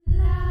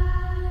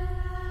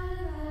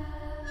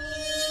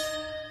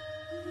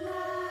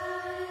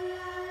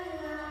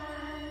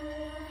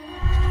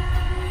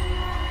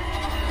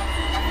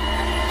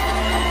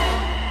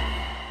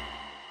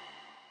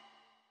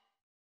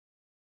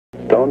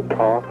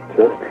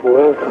Just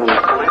listen.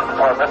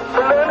 I'm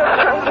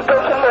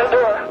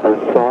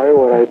sorry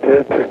what I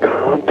did to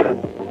Compton.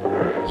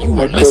 You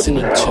are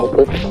listening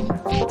to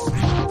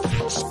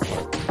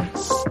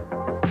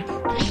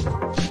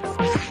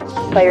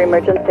Fire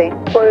emergency.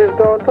 Please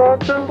don't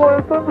talk, just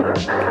listen.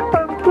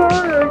 I'm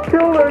sorry I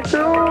killed that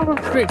girl.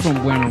 straight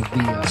from Buenos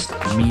Dias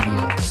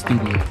Media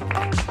Studio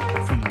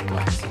from the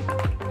West.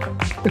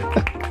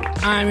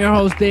 I'm your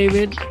host,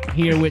 David,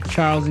 here with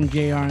Charles and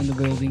JR in the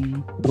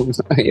building.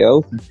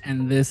 Yo.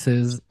 And this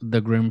is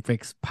the Grim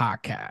Fix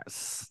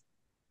Podcast.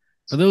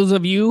 For those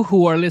of you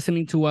who are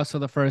listening to us for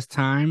the first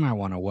time, I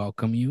want to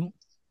welcome you.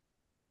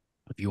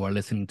 If you are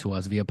listening to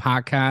us via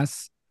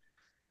podcast,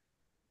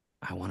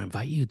 I want to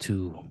invite you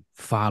to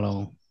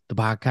follow the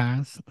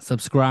podcast,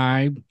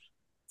 subscribe,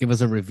 give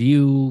us a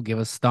review, give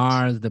us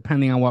stars,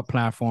 depending on what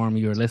platform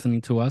you're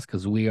listening to us,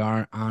 because we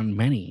are on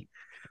many.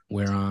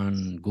 We're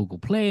on Google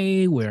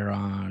Play, we're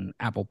on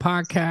Apple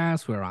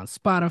Podcasts, we're on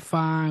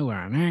Spotify, we're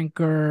on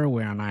Anchor,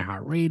 we're on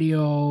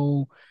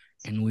iHeartRadio,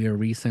 and we're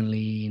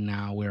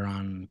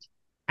on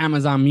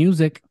Amazon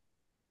Music.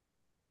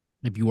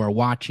 If you are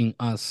watching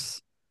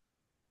us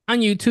on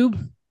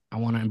YouTube, I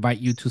want to invite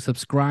you to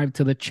subscribe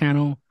to the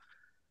channel,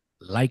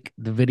 like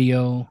the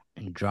video,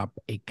 and drop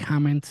a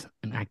comment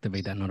and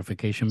activate that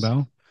notification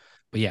bell.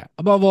 But yeah,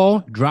 above all,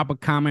 drop a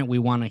comment. We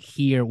want to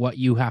hear what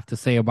you have to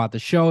say about the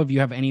show. If you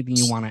have anything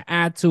you want to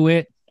add to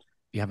it, if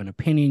you have an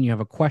opinion, you have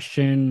a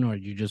question, or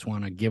you just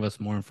want to give us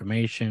more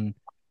information,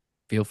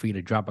 feel free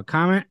to drop a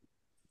comment.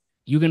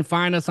 You can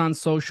find us on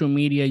social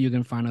media. You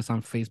can find us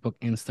on Facebook,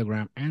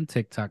 Instagram, and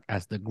TikTok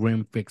as the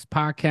Grim Fix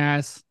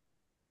Podcast.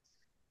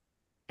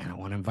 And I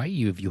want to invite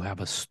you, if you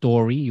have a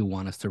story you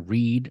want us to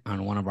read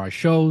on one of our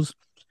shows,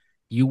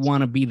 you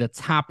want to be the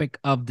topic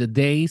of the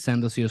day,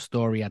 send us your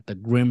story at the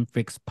Grim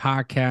Fix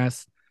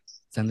Podcast.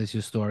 Send us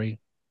your story.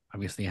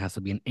 Obviously, it has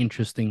to be an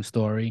interesting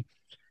story.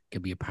 It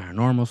could be a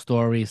paranormal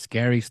story, a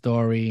scary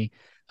story,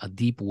 a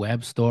deep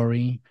web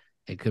story.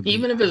 It could be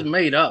even if it's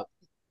made up.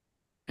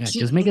 Yeah,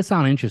 just make it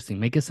sound interesting.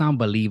 Make it sound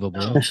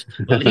believable.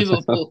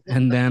 Believable.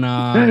 And then,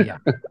 yeah,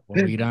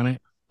 we'll read on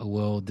it.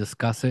 We'll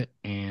discuss it.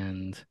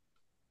 And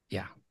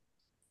yeah,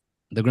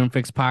 the Grim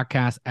Fix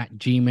Podcast at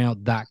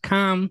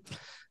gmail.com.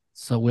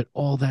 So with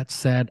all that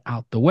said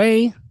out the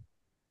way,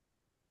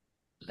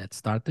 let's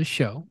start the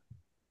show.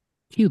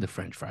 Cue the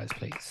French fries,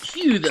 please.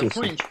 Cue the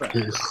French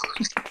fries.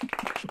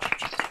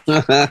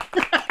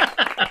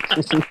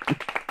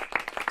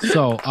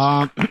 So,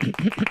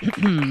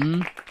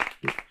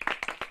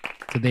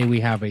 today we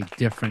have a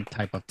different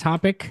type of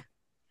topic.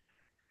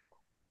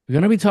 We're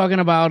going to be talking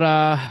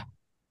about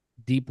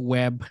deep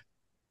web,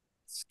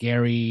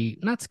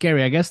 not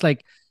scary, I guess,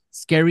 like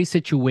scary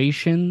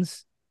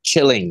situations.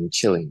 Chilling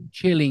Chilling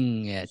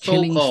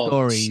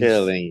So-called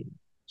stories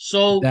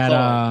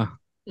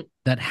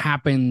that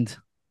happened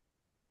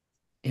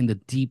in the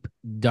deep,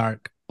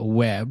 dark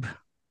web.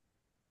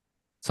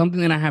 Something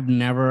that I have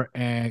never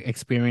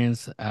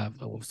experienced. I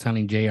was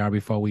telling JR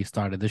before we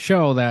started the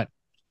show that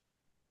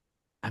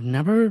I've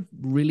never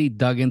really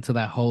dug into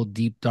that whole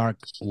deep, dark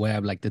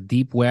web, like the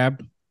deep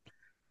web.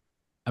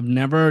 I've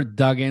never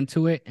dug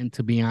into it, and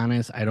to be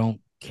honest, I don't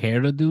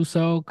care to do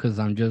so because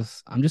I'm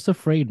just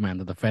afraid, man,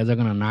 that the feds are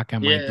gonna knock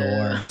at my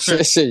door.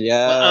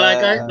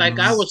 Yeah. Like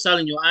I was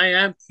telling you, I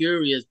am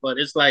curious, but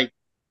it's like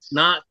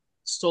not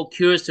so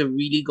curious to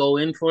really go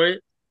in for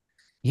it.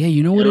 Yeah,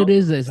 you know what it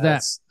is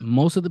that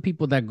most of the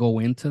people that go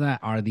into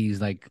that are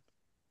these like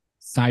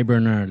cyber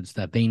nerds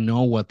that they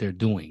know what they're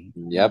doing.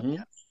 Yep.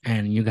 Mm-hmm.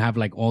 And you have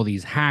like all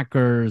these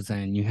hackers,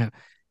 and you have,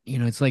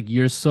 it's like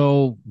you're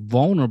so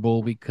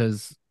vulnerable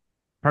because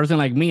a person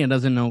like me that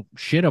doesn't know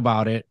shit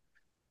about it,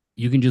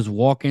 you can just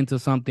walk into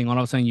something, all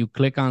of a sudden you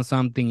click on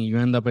something and you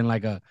end up in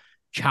like a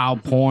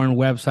child porn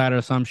website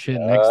or some shit.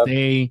 Next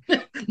day,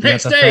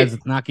 Next the day, feds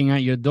knocking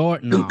at your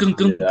door. No.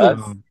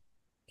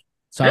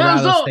 So I'd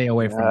rather stay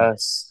away from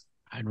it.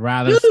 I'd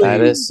rather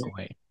stay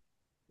away.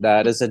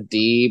 That is a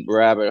deep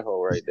rabbit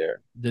hole right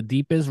there. The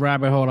deepest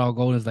rabbit hole I'll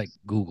go is like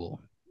Google.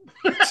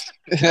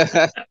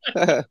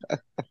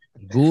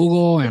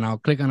 Google, and I'll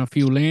click on a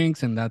few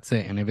links, and that's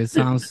it. And if it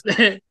sounds...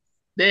 they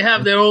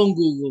have their own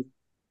Google.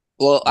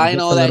 Well, I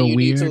know that you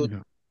need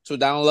to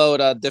download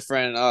a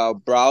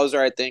different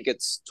browser. I think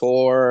it's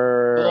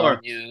Tor.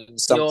 Onion,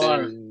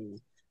 something.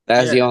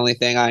 That's the only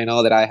thing I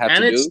know that I have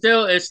to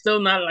do. It's still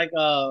not like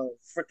a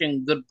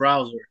freaking good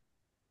browser.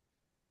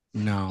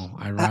 No,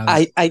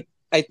 I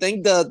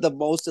think the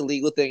most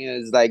illegal thing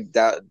is like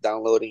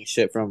downloading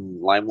shit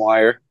from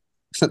LimeWire.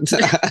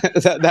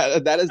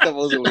 that is the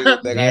most illegal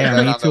thing.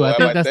 Yeah, me too. I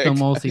think that's the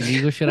most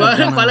illegal shit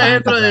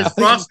I've done. Is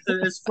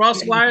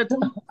FrostWire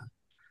too?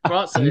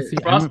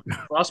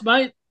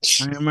 Frostbite?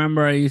 I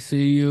remember I used to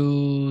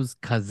use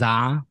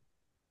Kazaa.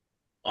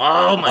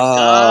 Oh my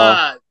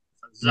god.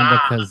 Remember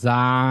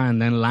Kazaa,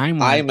 and then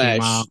LimeWire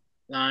came out.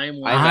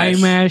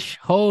 iMesh.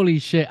 Holy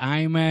shit,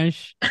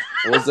 iMesh.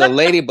 It was a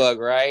ladybug,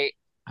 right?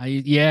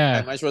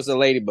 iMesh was a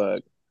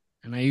ladybug.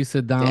 And I used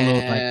to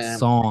download like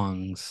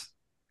songs.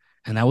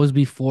 And that was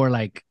before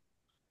like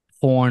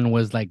porn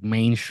was like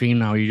mainstream.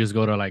 Now you just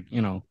go to like,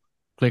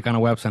 click on a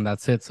website and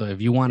that's it. So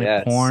if you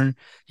wanted porn,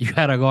 you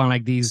gotta go on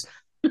like these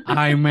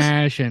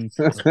iMesh and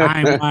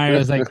iMeyer.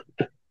 It's like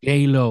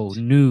Halo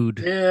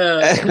nude.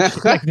 Yeah.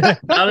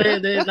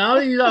 now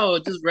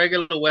just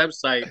regular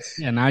websites.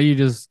 Yeah, now you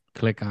just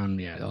click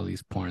on all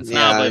these porn sites.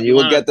 Yeah, you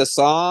will get the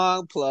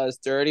song plus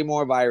 30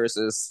 more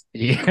viruses.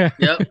 Yeah.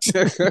 Yep.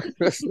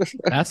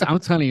 I'm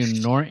telling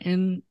you,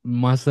 Norton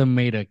must have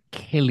made a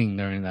killing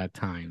during that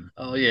time.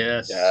 Oh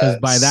yes. Because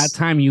by that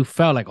time you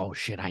felt like, oh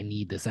shit, I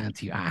need this I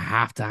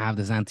have to have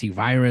this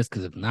antivirus,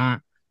 because if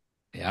not,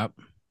 yep.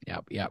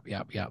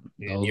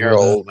 You're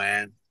old,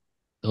 man.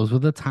 Those were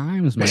the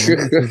times, man.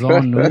 This was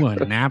all new.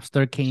 And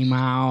Napster came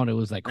out. It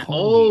was like,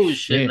 holy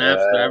shit.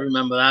 Napster. I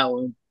remember that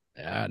one.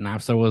 Yeah,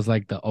 Napster was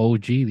like the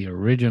OG, the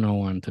original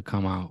one to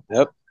come out.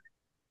 Yep.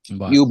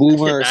 But you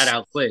boomers. Get that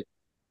out quick.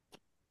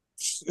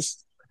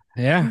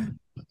 Yeah.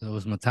 It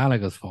was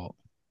Metallica's fault.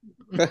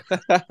 That's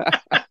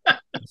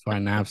why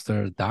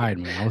Napster died,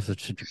 man. That was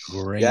such a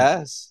great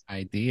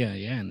idea.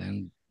 Yeah. And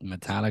then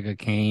Metallica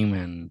came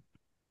and...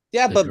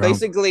 Yeah, but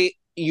basically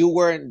you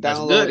weren't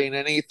downloading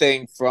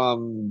anything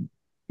from...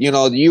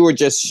 you were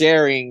just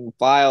sharing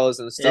files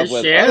and stuff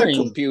with other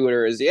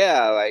computers.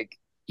 Yeah, like...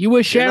 You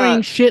were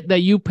sharing shit that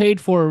you paid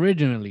for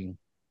originally.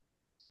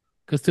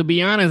 Because to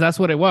be honest, that's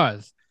what it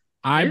was.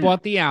 I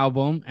bought the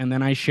album and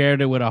then I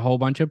shared it with a whole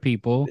bunch of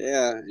people.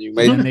 Yeah, you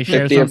made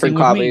 50 different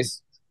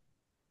copies.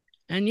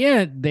 And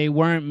yeah, they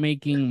weren't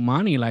making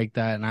money like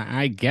that. And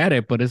I get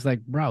it, but it's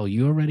like, bro,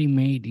 you already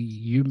made...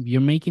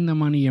 You're making the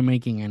money you're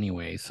making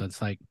anyway. So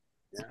it's like...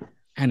 Yeah.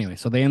 Anyway,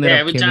 so they ended up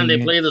every time they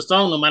play the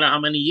song, no matter how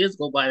many years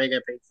go by, they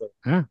get paid for it.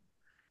 Yeah.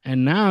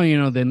 And now,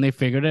 then they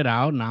figured it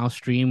out. Now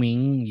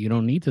streaming, you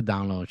don't need to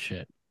download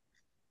shit.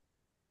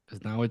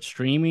 Because now it's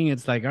streaming.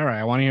 It's like, all right,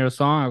 I want to hear a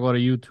song. I go to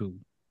YouTube.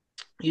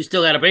 You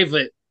still got to pay for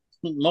it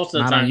most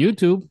of the time. Not on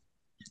YouTube.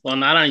 Well,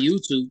 not on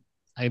YouTube.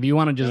 If you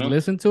want to just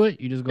listen to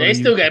it, you just go. They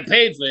still get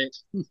paid for it.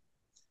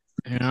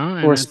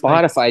 Or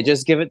Spotify,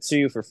 just give it to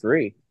you for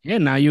free. Yeah,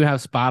 now you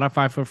have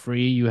Spotify for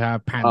free. You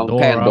have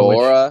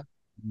Pandora. Which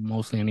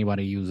mostly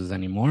anybody uses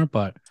anymore,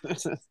 but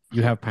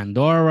you have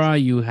Pandora,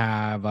 you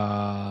have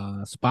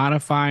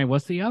Spotify.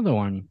 What's the other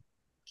one?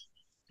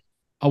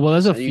 Oh, well,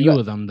 there's a few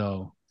of them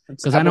though,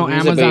 because I know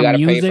Amazon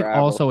Music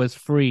also is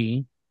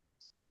free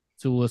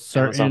to a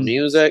certain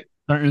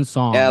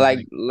song. Yeah,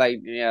 like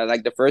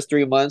the first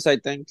 3 months, I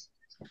think.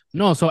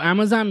 No, so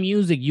Amazon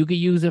Music, you can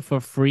use it for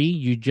free.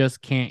 You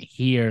just can't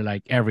hear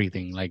like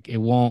everything. Like it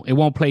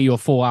won't play your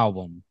full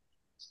album.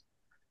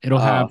 It'll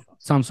have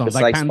some songs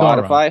like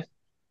Pandora. Spotify.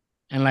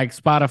 And like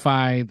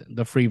Spotify,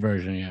 the free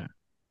version, yeah.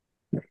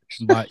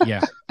 But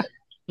yeah.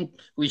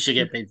 We should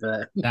get paid for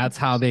that. That's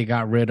how they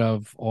got rid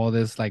of all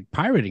this like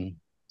pirating.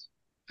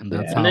 And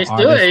that's how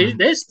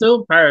they're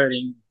still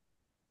pirating.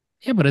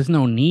 Yeah, but there's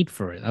no need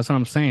for it. That's what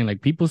I'm saying.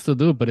 Like people still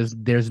do it, but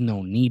there's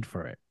no need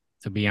for it.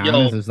 To be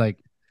honest, it's like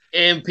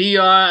in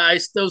PR, I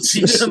still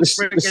see them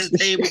freaking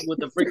tables with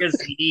the freaking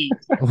CD.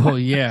 Well,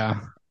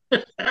 yeah.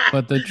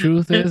 But the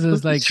truth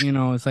is like,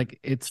 it's like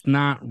it's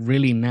not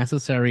really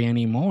necessary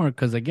anymore.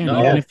 Because again,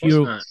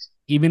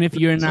 even if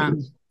you're not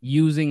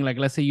using, like,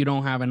 let's say you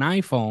don't have an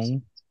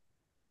iPhone,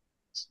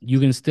 you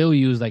can still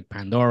use like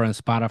Pandora and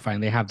Spotify,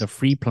 and they have the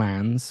free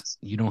plans.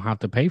 You don't have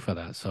to pay for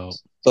that. So,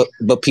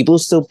 but people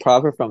still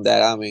profit from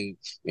that. I mean,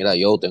 mira,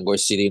 yo tengo el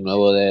CD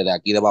nuevo de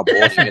aquí de Bad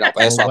Bunny, mira,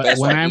 peso a peso.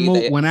 When I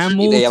moved to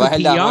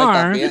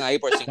PR,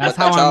 that's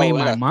how I made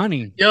my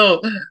money.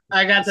 Yo,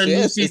 I got the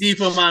new CD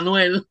for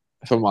Manuel.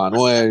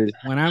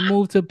 When I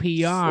moved to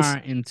PR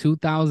in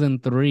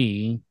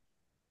 2003,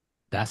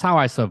 that's how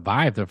I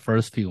survived the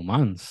first few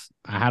months.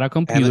 I had a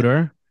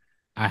computer,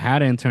 I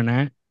had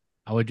internet.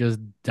 I would just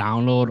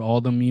download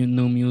all the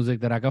new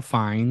music that I could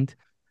find.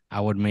 I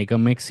would make a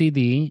mix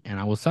CD and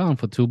I would sell them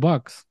for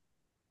 $2.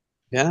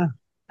 Yeah,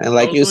 and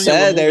like you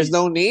said, there's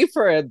no need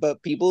for it,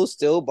 but people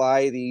still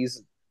buy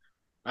these.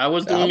 I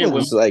was doing it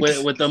with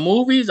the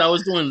movies. I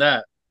was doing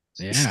that.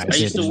 Yeah, I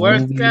used to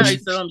work. I used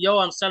to tell them, "Yo,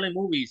 I'm selling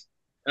movies."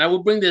 And I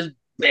would bring this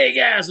big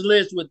ass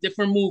list with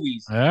different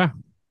movies. Yeah.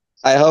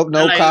 I hope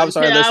no cops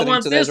are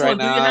listening to this right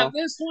now. Do you have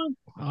this one?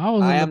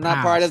 I am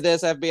not part of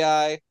this,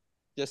 FBI.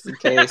 Just in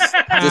case.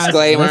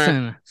 Disclaimer.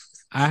 Listen,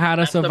 I had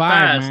to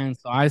survive, man.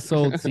 So I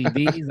sold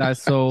CDs, I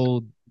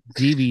sold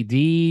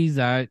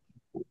DVDs,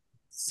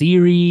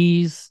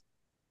 series,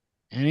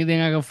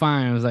 anything I could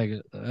find. I was like,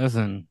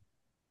 listen,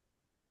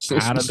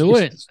 I had to do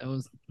it. It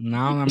was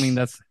now. I mean,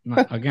 that's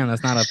not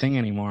a thing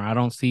anymore. I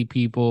don't see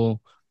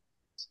people.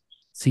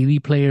 CD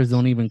players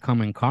don't even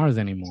come in cars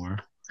anymore.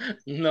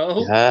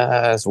 No.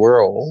 Yes,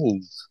 we're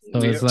old.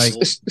 So it's like,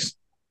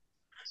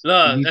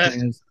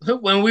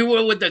 look, when we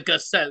were with the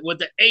cassette, with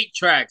the 8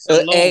 tracks.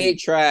 8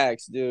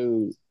 tracks,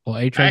 dude. Well,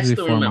 8 tracks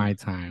before my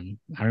time.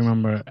 I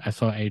remember I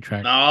saw 8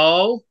 tracks.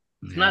 No,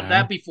 it's not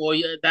that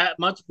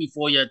much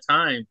before your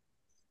time.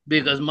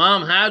 Because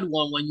mom had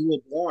one when you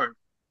were born.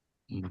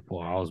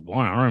 Well, I was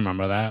born. I don't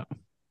remember that.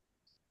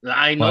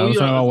 I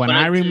know when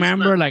I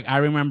remember, I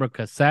remember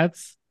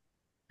cassettes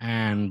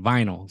and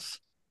vinyls.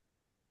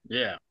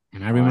 Yeah.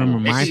 And I remember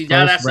my first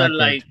that's record.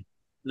 like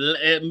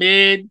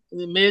mid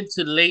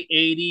to late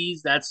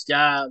 80s. That's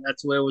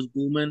where it was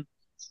booming.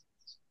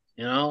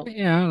 You know?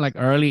 Yeah, like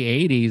early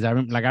 80s. I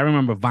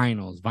remember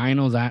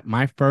vinyls.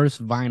 My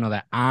first vinyl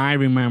that I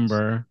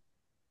remember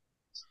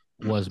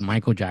was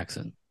Michael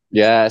Jackson.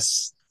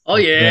 Yes. Oh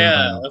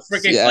yeah, a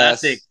freaking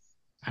classic.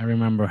 I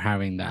remember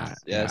having that.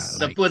 Yes.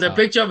 Yeah, the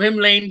picture of him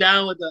laying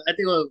down with I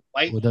think it was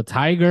white. With the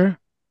tiger.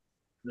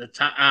 The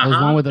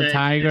was one with the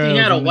tiger. He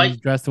had a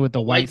white dressed with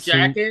the white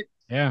jacket.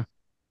 Yeah.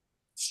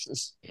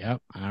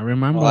 Yep, I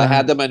remember. Well, I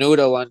had the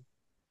Menudo one.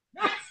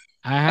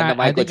 I had the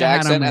Michael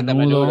Jackson and the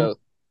Menudo.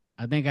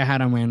 I think I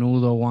had a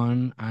Menudo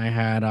one. I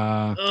had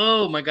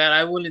oh my god,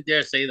 I wouldn't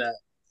dare say that.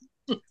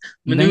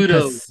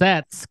 Menudo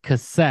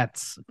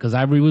cassettes. Because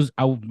I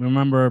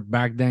remember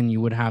back then you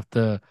would have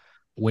to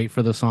wait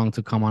for the song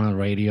to come on the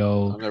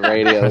radio.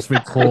 Press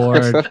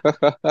record.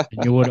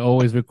 And you would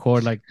always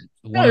record like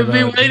one of the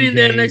be waiting DJs.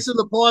 there next to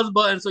the pause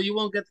button so you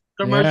won't get the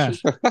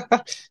commercial.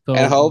 Yeah. So,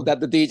 and hope that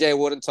the DJ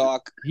wouldn't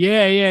talk.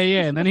 Yeah.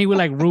 And then he would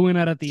like ruin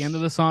it at the end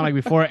of the song. Like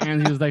before it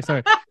ends, he was like,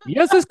 sorry,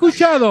 yes,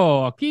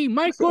 escuchado. Aquí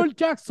Michael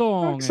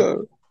Jackson.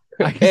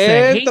 I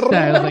hate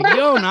that. I was like,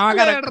 yo, now I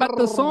gotta cut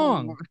the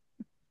song.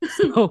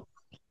 So,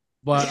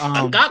 but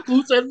like, I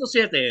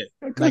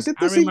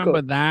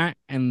remember that,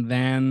 and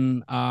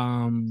then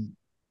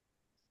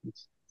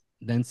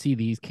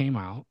CDs came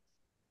out.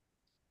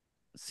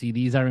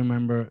 CDs, I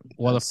remember.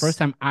 Well, the first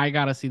time I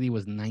got a CD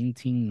was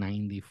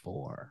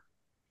 1994.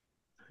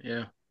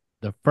 Yeah.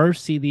 The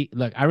first CD,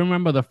 look, I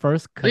remember the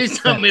first cassette. Please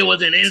tell me it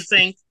was an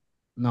NSYNC.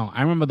 No,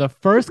 I remember the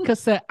first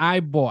cassette I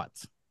bought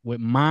with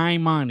my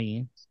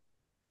money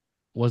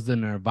was the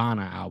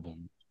Nirvana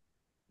album.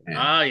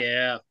 Oh,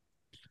 yeah.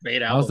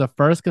 Great album. That was the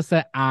first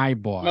cassette I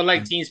bought. But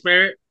like Teen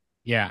Spirit?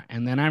 Yeah.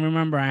 And then I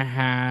remember I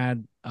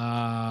had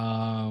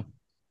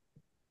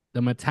the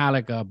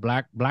Metallica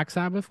Black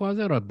Sabbath, was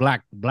it? Or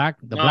Black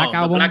album? The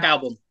Black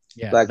album.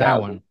 Yeah, Black that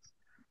album. one.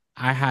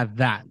 I had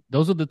that.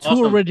 Those are the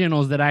two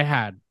originals that I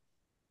had.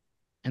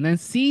 And then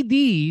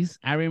CDs,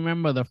 I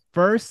remember the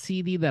first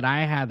CD that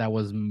I had that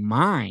was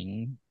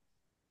mine,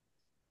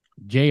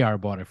 JR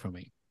bought it for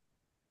me.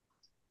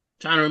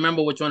 Trying to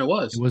remember which one it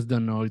was. It was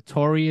the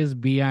Notorious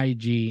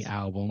B.I.G.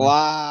 album.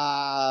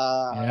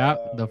 Wow.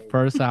 Yep, the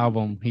first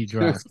album he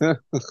dropped. I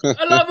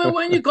love it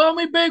when you call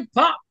me Big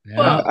Pop.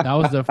 Yeah, that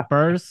was the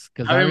first.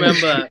 I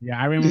remember.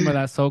 Yeah, I remember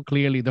that so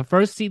clearly. The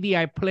first CD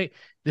I played.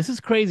 This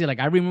is crazy. Like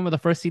I remember the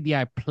first CD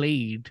I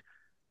played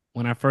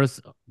when I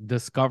first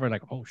discovered,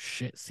 like, oh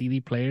shit, CD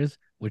players,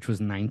 which was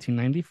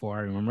 1994.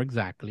 I remember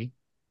exactly.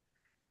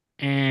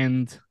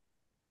 And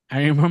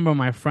I remember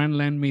my friend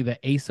lent me the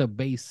Ace of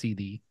Base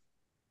CD.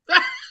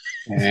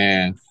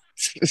 Yeah.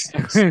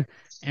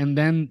 And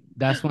then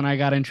that's when I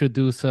got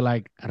introduced to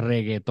like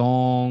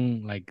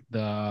reggaeton, like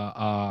the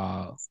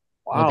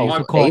what they used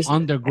to call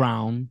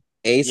underground.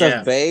 Ace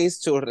of Base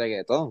to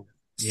reggaeton.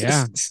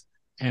 Yeah.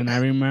 And I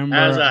remember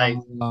like,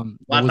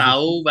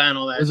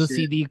 there was a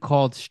CD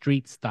called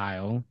Street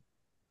Style.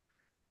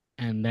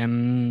 And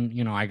then,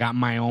 you know, I got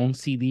my own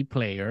CD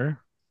player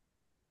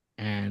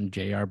and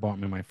JR bought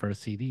me my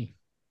first CD.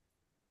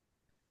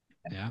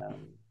 Yeah.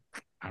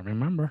 I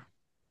remember.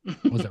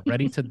 Was it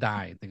Ready to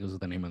Die? I think it was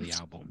the name of the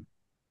album.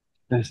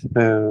 I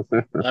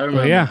remember.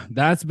 So yeah,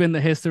 that's been the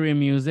history of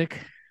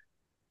music.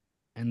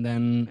 And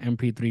then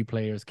MP3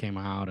 players came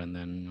out, and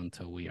then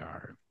until we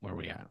are where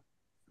we at.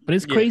 But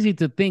it's crazy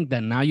to think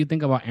that now you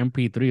think about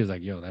MP3 is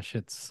like, yo, that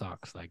shit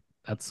sucks. Like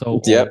that's so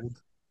old.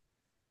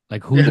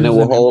 Like who uses an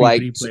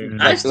MP3 player?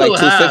 Like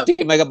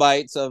 250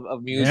 megabytes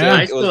of music.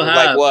 Yeah, it was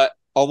like what?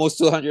 Almost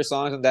 200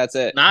 songs, and that's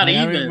it. Not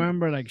even. I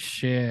remember like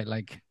shit,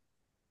 like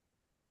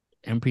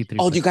MP3.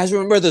 Oh, do you guys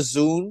remember the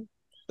Zune?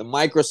 The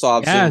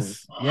Microsoft Zune?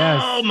 Yes.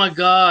 Oh my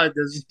God.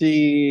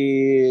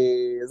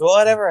 Jeez.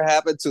 Whatever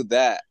happened to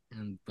that?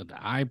 But the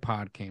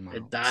iPod came out.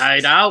 It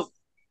died out.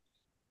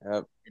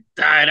 Yep. It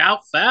died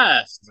out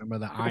fast.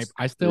 Remember the iPod?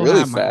 I still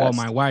really have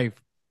my wife.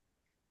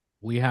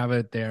 We have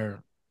it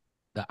there.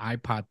 The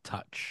iPod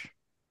Touch.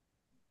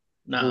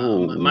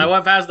 No, my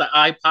wife has the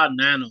iPod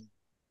Nano.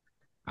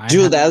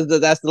 Dude, that's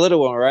the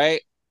little one,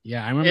 right?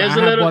 Yeah, I remember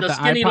I bought the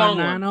iPod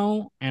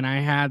Nano, and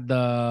I had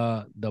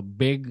the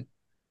big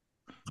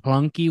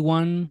clunky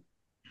one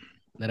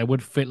that it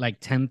would fit like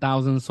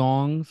 10,000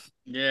 songs.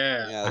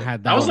 Yeah. I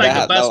had that was like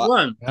the best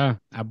one. Yeah,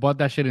 I bought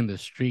that shit in the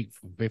street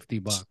for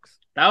 $50.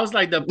 That was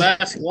like the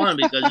best one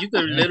because you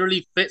could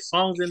literally fit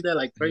songs in there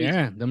like crazy.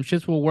 Yeah, them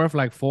shits were worth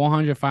like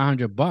 $400,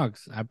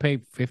 $500. I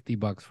paid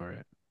 $50 for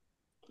it.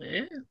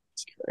 Yeah,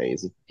 it's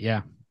crazy.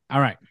 Yeah. All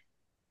right.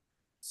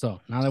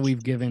 So now that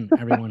we've given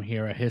everyone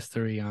here a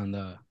history on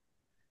the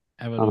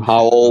evolution, on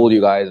how old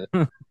you guys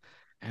are.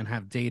 And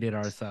have dated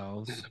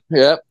ourselves.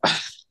 Yep.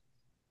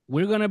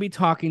 We're going to be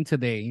talking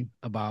today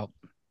about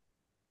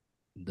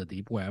the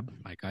deep web,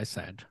 like I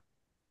said.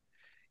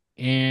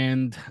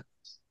 And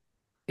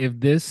if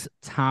this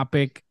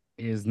topic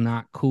is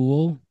not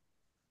cool,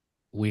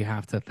 we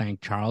have to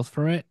thank Charles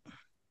for it.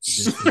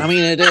 I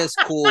mean, it is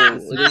cool.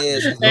 It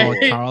is.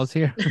 Charles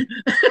here.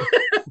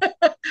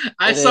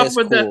 I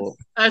suffered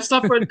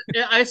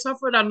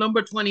on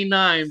number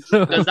 29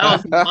 because that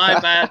was my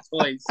bad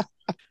choice.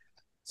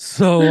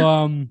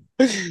 So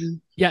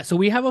yeah, so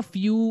we have a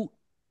few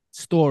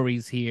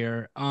stories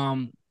here.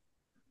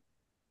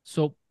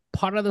 So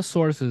part of the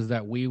sources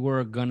that we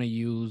were gonna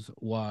use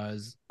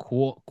was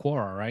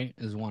Quora, right?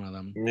 Is one of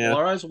them. Yeah.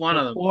 Quora is one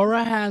of them.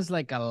 Quora has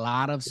like a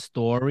lot of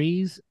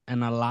stories,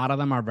 and a lot of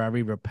them are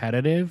very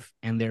repetitive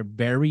and they're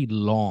very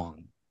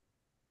long.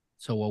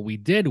 So what we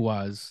did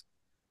was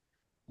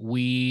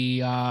we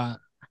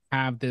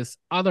have this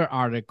other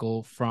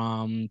article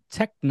from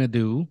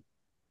technadu.com.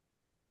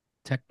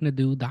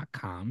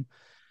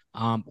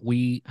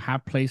 We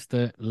have placed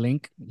the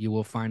link. You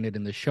will find it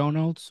in the show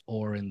notes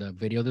or in the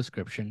video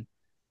description.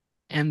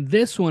 And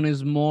this one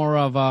is more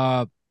of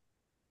a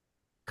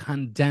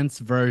condensed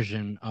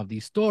version of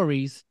these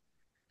stories.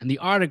 And the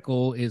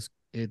article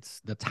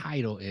the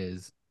title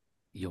is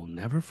 "You'll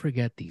Never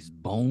Forget These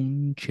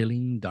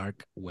Bone-Chilling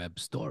Dark Web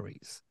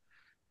Stories"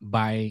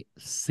 by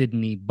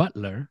Sydney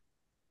Butler.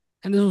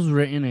 And this was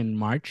written in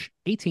March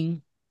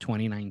 18,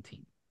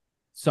 2019.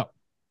 So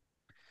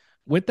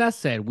with that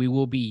said, we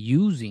will be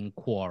using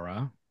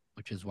Quora,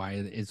 which is why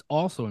it is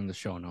also in the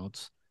show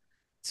notes,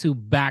 to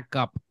back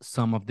up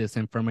some of this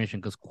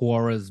information because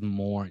Quora is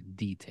more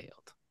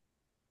detailed.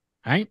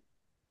 All right?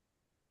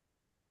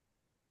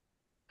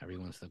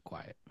 Everyone's still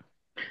quiet.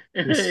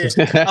 I was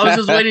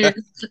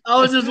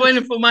just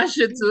waiting for my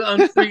shit to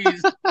unfreeze.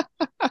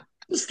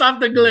 Stop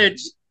the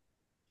glitch.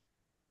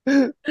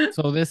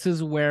 So this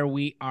is where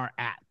we are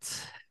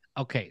at.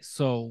 Okay,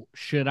 so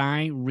should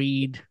I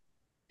read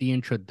the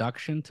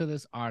introduction to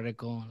this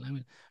article?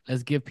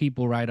 Let's give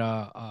people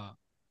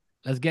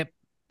let's get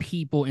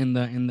people in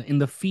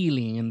the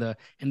feeling, in the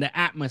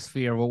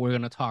atmosphere of what we're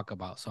going to talk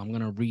about. So I'm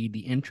going to read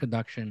the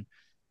introduction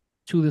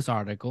to this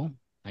article.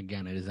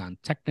 Again, it is on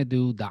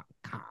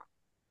technadu.com.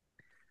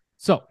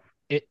 So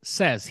it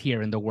says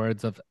here in the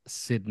words of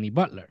Sydney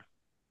Butler,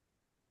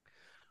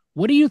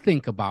 what do you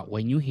think about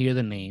when you hear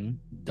the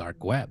name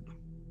Dark Web?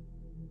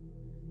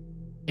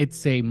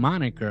 It's a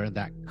moniker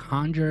that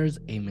conjures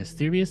a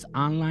mysterious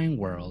online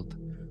world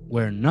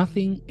where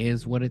nothing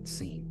is what it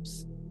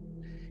seems.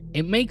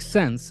 It makes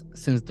sense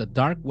since the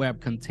dark web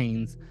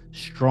contains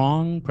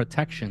strong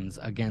protections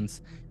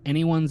against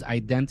anyone's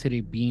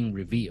identity being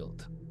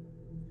revealed,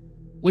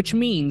 which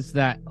means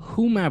that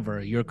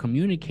whomever you're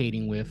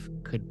communicating with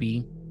could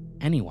be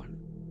anyone.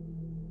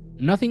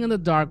 Nothing in the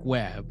dark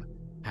web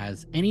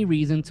has any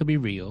reason to be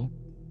real,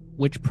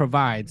 which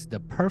provides the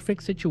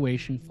perfect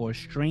situation for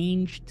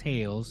strange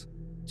tales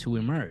to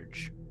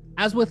emerge.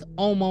 As with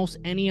almost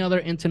any other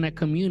internet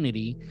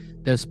community,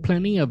 there's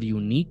plenty of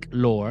unique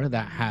lore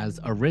that has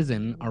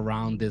arisen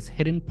around this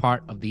hidden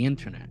part of the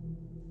internet.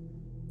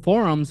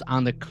 Forums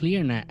on the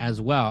ClearNet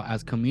as well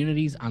as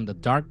communities on the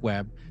dark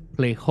web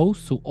play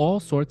host to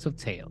all sorts of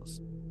tales,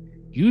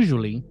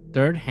 usually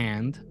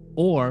third-hand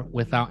or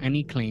without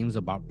any claims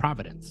about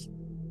providence.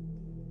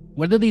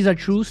 Whether these are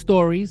true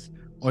stories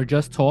or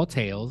just tall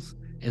tales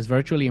is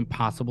virtually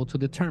impossible to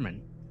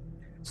determine.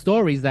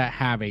 Stories that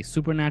have a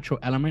supernatural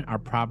element are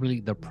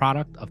probably the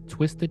product of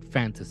twisted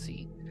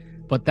fantasy,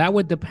 but that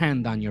would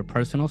depend on your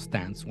personal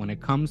stance when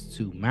it comes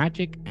to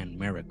magic and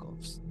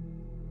miracles.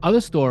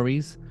 Other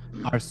stories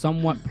are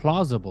somewhat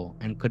plausible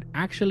and could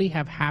actually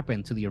have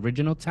happened to the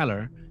original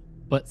teller,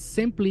 but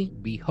simply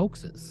be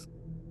hoaxes.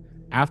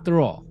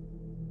 After all,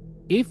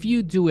 if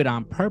you do it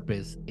on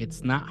purpose,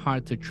 it's not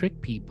hard to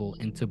trick people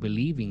into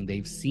believing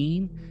they've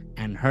seen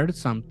and heard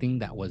something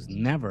that was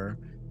never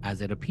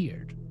as it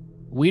appeared.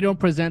 We don't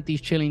present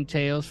these chilling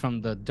tales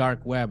from the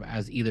dark web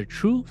as either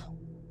truth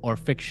or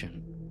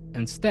fiction.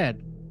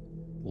 Instead,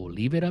 we'll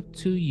leave it up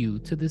to you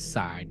to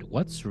decide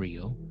what's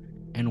real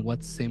and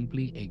what's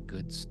simply a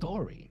good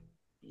story.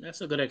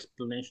 That's a good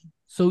explanation.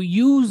 So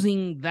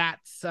using that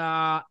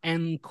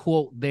end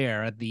quote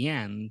there at the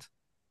end,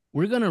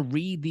 we're going to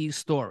read these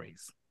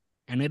stories.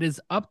 And it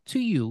is up to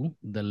you,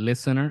 the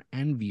listener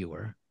and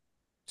viewer,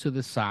 to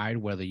decide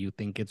whether you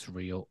think it's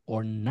real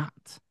or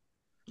not.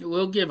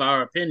 We'll give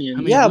our opinion.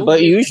 I mean,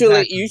 but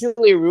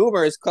usually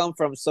rumors come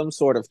from some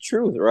sort of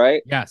truth,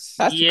 right? Yes.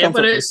 Has to come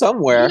from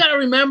somewhere. You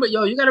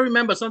gotta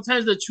remember,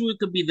 sometimes the truth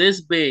could be this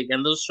big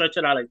and they'll stretch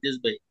it out like this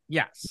big.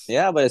 Yes.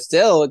 Yeah, but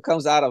it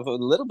comes out of a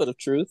little bit of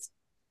truth.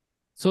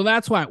 So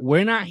that's why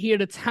we're not here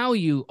to tell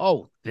you,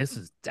 oh, this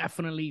is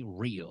definitely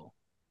real.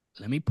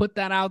 Let me put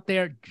that out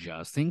there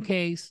just in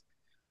case.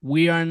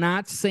 We are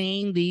not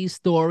saying these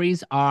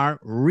stories are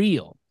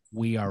real.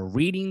 We are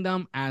reading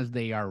them as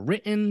they are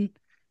written,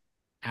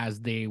 as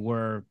they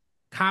were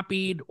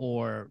copied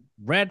or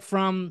read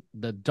from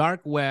the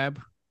dark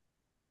web.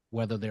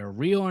 Whether they're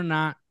real or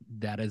not,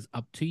 that is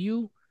up to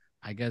you.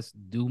 I guess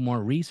do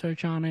more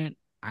research on it.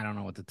 I don't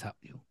know what to tell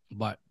you,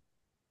 but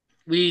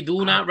we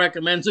do not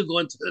recommend to go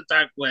into the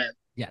dark web.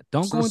 Yeah,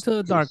 don't go into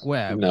the dark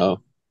web.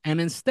 No.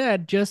 And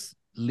instead, just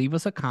leave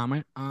us a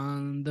comment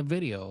on the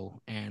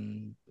video.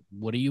 And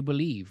what do you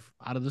believe?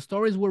 Out of the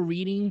stories we're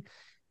reading,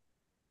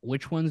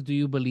 which ones do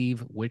you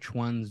believe? Which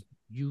ones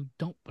you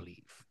don't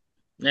believe?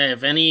 Yeah,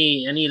 if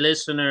any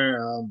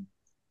listener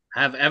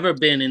have ever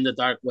been in the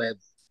dark web,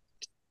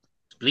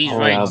 please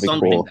write that'd be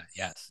something. cool.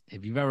 Yes.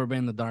 If you've ever been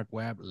in the dark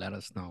web, let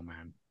us know,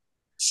 man.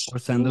 Or We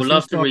send would us your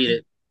love to read story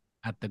it.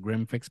 at the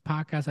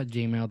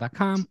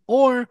grimfixpodcast@gmail.com,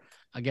 or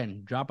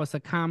again, drop us a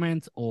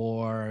comment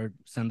or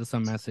send us a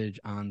message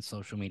on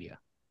social media.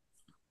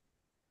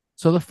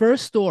 So the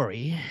first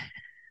story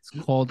is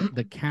called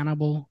The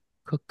Cannibal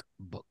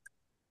Cookbook.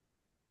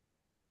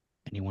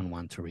 Anyone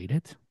want to read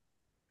it?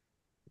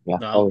 Yeah,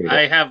 No,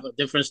 I have a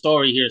different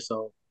story here,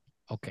 so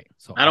okay.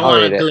 So I don't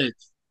want to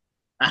glitch.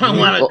 I don't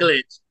want to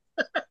glitch.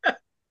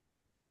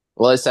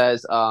 Well, it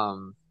says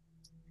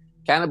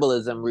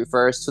cannibalism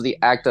refers to the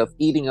act of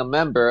eating a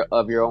member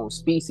of your own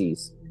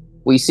species.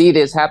 We see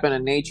this happen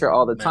in nature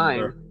all the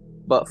time,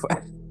 but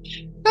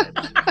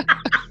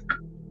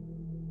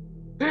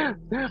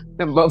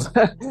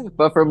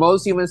but for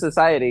most human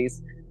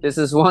societies, this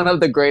is one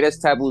of the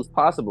greatest taboos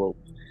possible.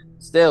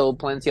 Still,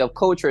 plenty of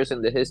cultures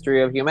in the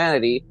history of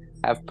humanity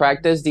have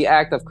practiced the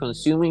act of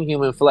consuming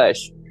human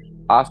flesh,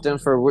 often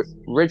for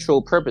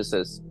ritual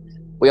purposes.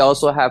 We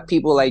also have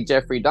people like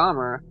Jeffrey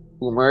Dahmer,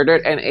 who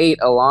murdered and ate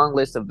a long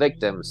list of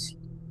victims.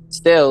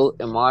 Still,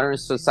 in modern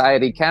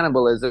society,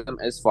 cannibalism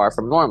is far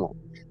from normal.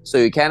 So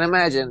you can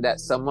imagine that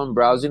someone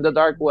browsing the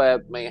dark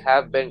web may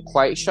have been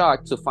quite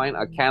shocked to find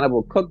a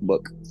cannibal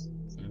cookbook.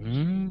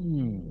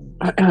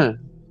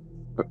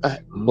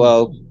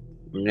 Well,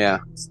 yeah,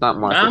 it's not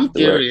Martha I'm Stewart.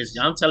 curious.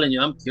 I'm telling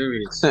you, I'm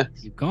curious.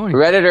 Keep going.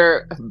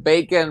 Redditor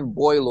Bacon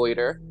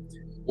Boyloiter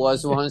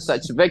was one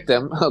such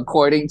victim,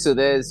 according to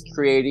this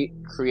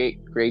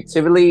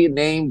creatively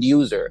named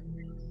user.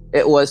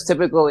 It was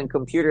typical in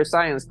computer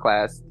science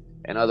class.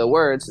 In other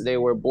words, they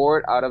were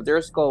bored out of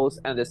their skulls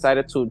and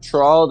decided to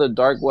trawl the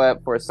dark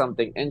web for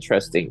something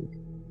interesting.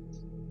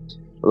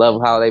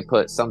 Love how they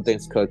put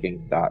something's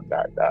cooking, ...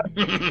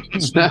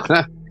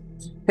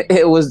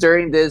 It was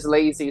during this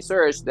lazy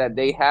search that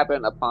they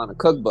happened upon a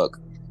cookbook.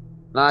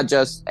 Not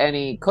just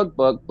any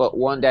cookbook, but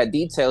one that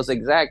details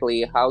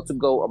exactly how to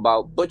go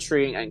about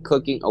butchering and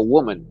cooking a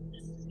woman.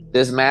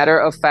 This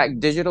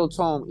matter-of-fact digital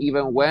tome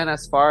even went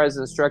as far as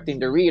instructing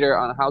the reader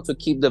on how to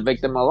keep the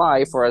victim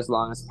alive for as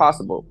long as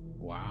possible.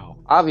 Wow.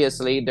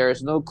 Obviously, there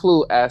is no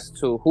clue as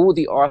to who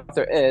the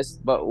author is,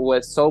 but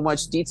with so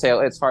much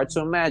detail, it's hard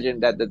to imagine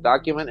that the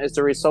document is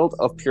the result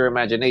of pure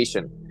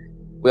imagination.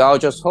 We all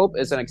just hope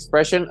it's an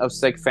expression of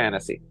sick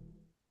fantasy.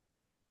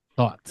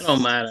 Thoughts? It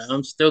don't matter.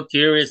 I'm still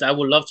curious. I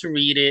would love to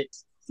read it.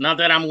 Not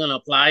that I'm gonna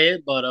apply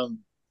it, but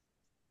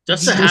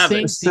just to have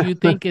it. Do you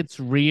think it's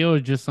real or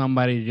just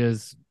somebody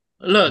just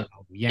look?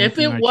 If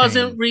it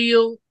wasn't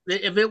real,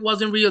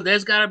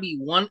 there's gotta be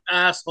one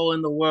asshole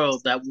in the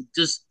world that would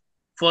just,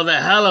 for the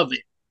hell of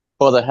it,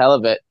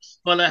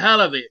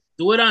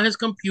 do it on his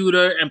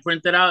computer and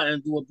print it out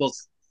and do a book.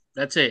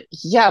 That's it.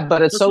 Yeah,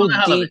 but it's so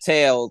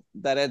detailed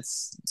that it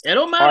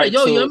don't matter.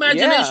 Yo, your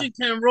imagination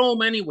can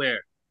roam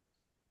anywhere.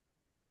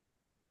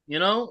 You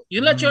know,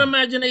 you let your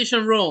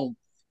imagination roam.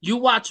 You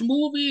watch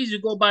movies,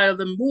 you go by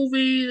the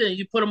movies, and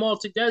you put them all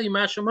together, you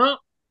mash them up.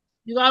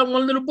 You got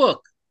one little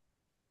book.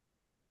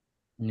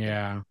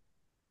 Yeah.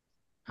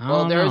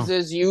 Well, there's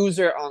this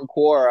user on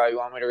Quora. You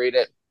want me to read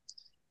it?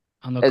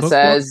 On the it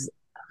says,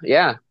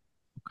 yeah.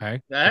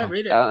 Okay. Yeah,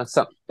 read it.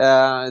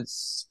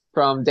 It's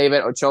from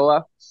David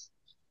Ochoa.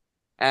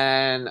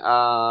 And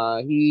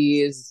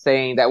he is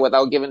saying that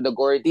without giving the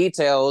gory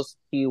details,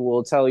 he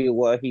will tell you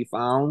what he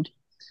found.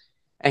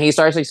 And he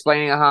starts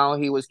explaining how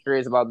he was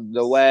curious about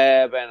the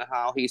web and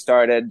how he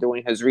started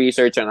doing his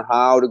research on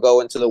how to go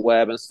into the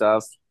web and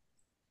stuff.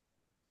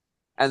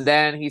 And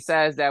then he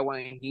says that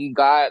when he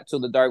got to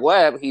the dark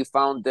web, he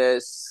found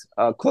this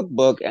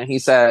cookbook, and he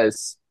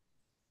says,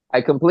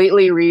 I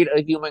completely read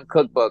a human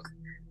cookbook.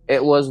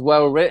 It was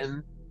well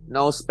written,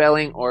 no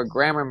spelling or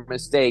grammar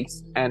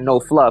mistakes, and no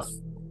fluff.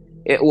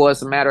 It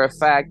was a matter of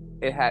fact.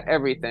 It had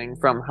everything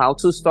from how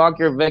to stalk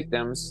your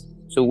victims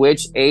to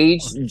which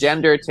age,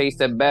 gender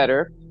tasted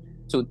better,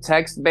 to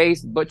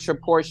text-based butcher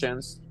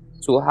portions,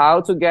 to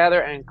how to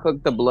gather and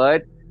cook the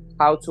blood,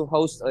 how to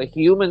host a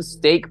human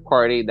steak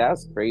party,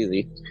 that's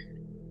crazy,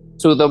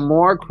 to the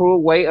more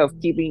cruel way of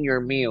keeping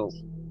your meal.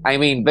 I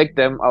mean,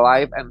 victim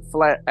alive and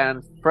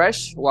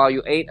fresh while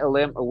you ate a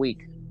limb a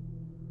week.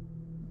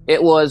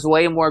 It was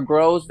way more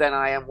gross than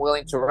I am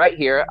willing to write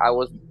here. I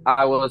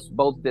was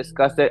both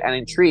disgusted and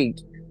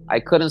intrigued. I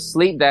couldn't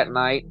sleep that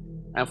night,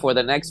 and for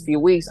the next few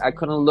weeks, I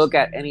couldn't look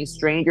at any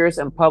strangers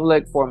in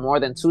public for more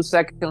than 2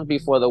 seconds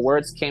before the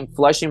words came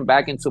flushing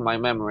back into my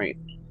memory.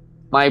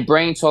 My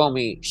brain told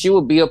me she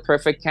would be a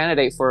perfect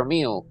candidate for a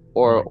meal,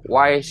 or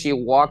why is she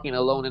walking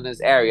alone in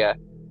this area?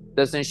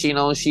 Doesn't she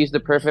know she's the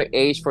perfect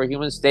age for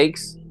human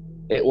steaks?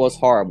 It was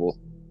horrible.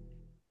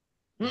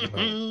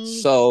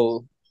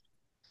 So,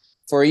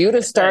 for you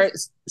to start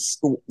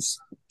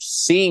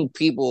seeing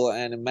people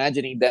and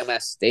imagining them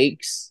as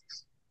steaks,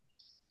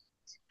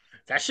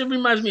 that shit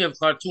reminds me of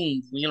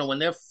cartoons. You know, when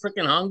they're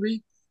freaking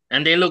hungry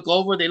and they look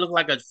over, they look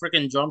like a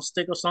freaking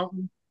drumstick or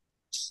something.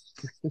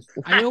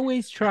 I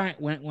always try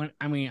when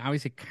I mean,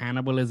 obviously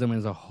cannibalism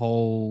is a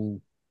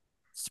whole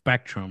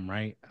spectrum,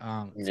 right?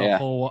 It's a Yeah.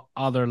 whole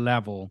other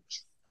level.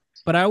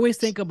 But I always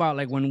think about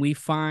like when we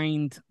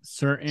find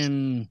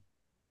certain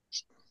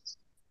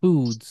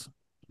foods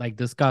like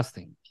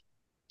disgusting.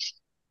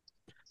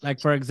 Like,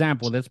 for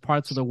example, there's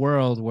parts of the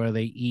world where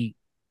they eat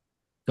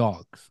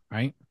dogs,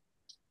 right?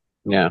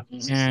 Yeah.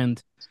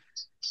 And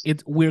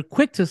we're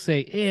quick to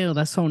say, ew,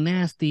 that's so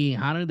nasty.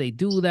 How do they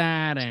do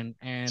that? And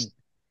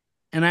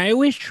I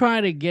always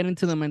try to get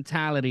into the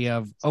mentality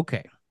of,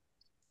 okay,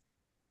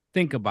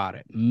 think about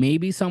it.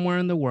 Maybe somewhere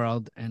in the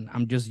world, and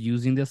I'm just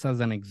using this as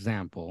an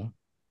example,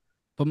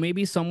 but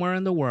maybe somewhere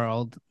in the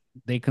world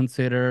they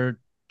consider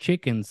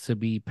chickens to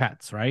be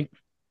pets, right?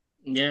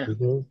 Yeah.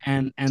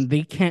 And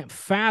they can't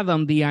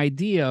fathom the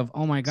idea of,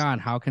 oh my God,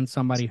 how can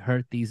somebody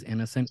hurt these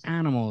innocent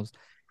animals?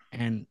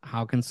 And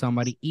how can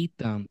somebody eat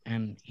them?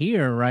 And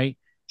here, right,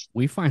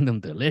 we find them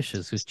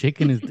delicious because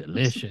chicken is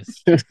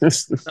delicious.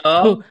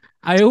 So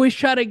I always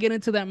try to get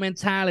into that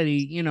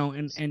mentality, you know,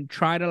 and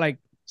try to like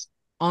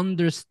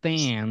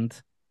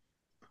understand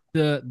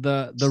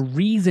the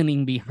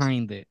reasoning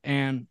behind it.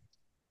 And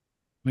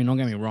I mean, don't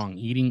get me wrong,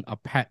 eating a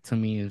pet to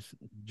me is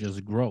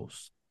just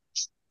gross.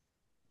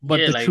 But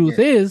the truth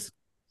is,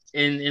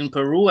 in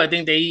Peru, I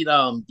think they eat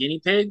guinea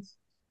pigs.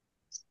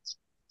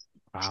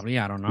 Probably,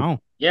 I don't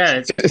know. Yeah,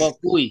 it's called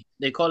cuy.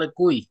 They call it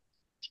cuy.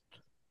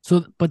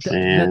 So, but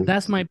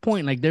that's my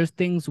point. Like, there's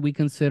things we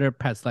consider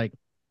pets, like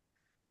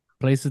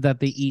places that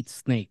they eat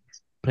snake,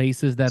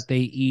 places that they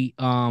eat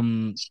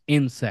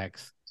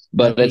insects.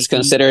 But it's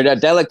considered a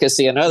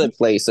delicacy in other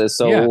places.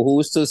 So Yeah.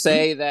 who's to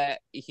say that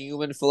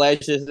human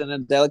flesh isn't a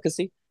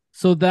delicacy?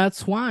 So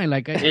that's why,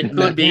 like, it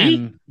could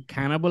be.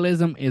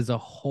 Cannibalism is a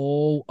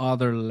whole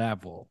other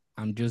level.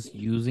 I'm just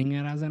using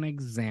it as an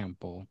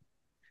example.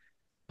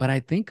 But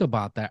I think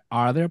about that.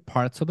 Are there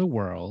parts of the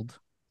world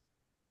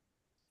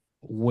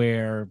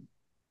where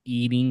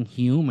eating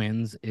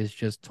humans is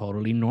just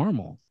totally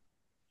normal?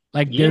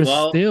 Like, there's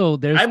still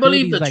I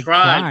believe these, the like,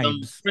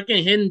 tribes,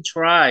 freaking hidden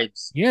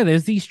tribes. Yeah,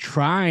 there's these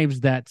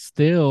tribes that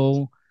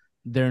still,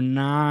 they're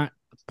not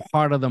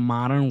part of the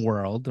modern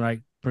world, right,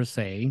 per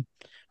se.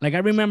 Like, I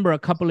remember a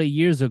couple of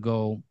years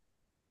ago,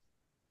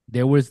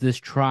 there was this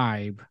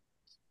tribe.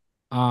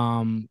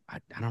 I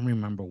don't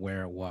remember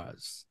where it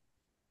was.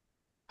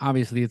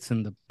 Obviously, it's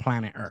in the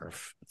planet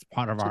Earth. It's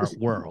part of our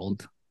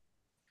world.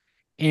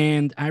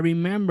 And I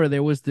remember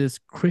there was this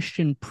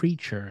Christian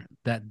preacher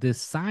that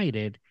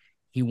decided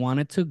he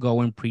wanted to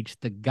go and preach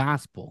the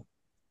gospel.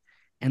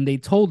 And they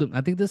told him,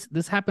 I think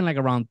this happened like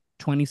around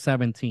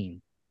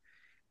 2017.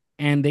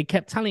 And they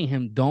kept telling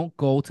him, don't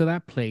go to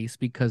that place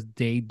because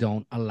they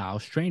don't allow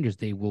strangers.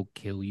 They will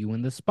kill you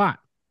in the spot.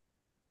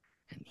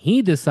 And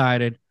he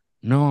decided,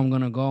 no, I'm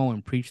going to go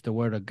and preach the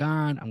word of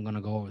God. I'm going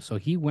to go. So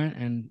he went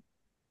and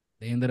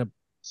they ended up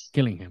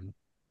killing him.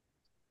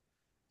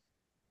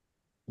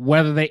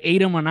 Whether they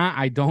ate him or not,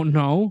 I don't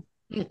know.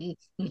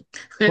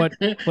 but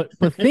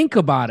think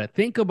about it.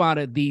 Think about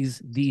it.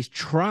 These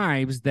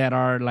tribes that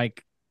are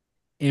like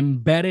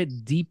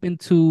embedded deep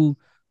into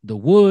the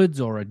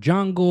woods or a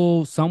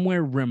jungle,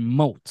 somewhere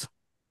remote.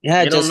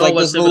 Yeah, just like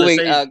this movie,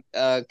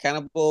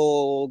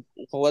 Cannibal.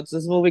 What's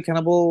this movie?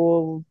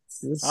 Cannibal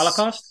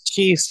Holocaust?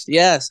 Jeez,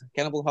 yes,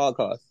 Cannibal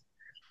Holocaust.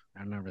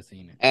 I've never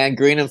seen it. And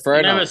Green Inferno.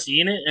 I've never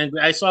seen it, and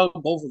I saw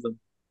both of them.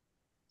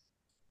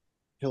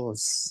 It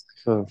was.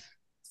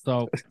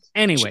 So,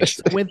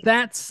 anyways, with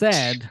that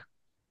said,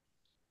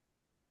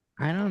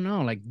 I don't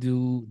know. Like,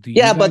 do you?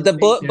 Yeah, but the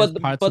book,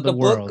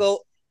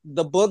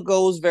 the book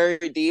goes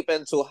very deep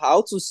into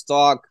how to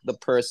stalk the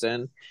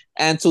person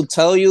and to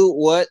tell you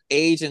what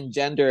age and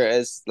gender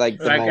is like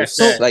the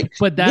most.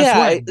 But that's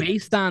why,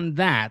 based on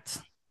that.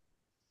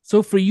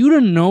 So for you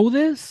to know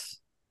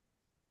this,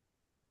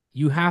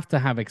 you have to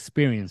have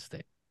experienced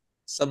it.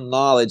 Some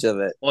knowledge of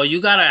it. Or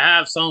you gotta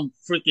have some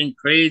freaking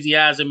crazy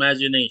ass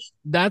imagination.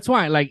 That's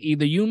why, like,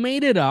 either you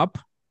made it up,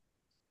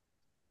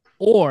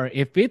 or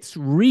if it's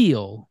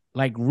real,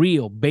 like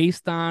real,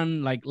 based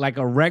on like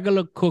a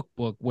regular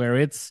cookbook where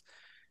it's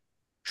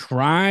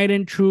tried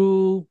and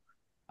true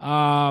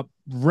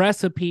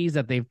recipes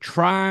that they've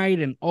tried,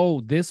 and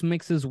this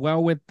mixes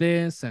well with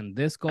this and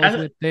this goes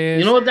with this.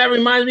 You know what that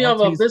reminds me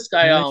of this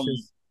guy,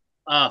 delicious.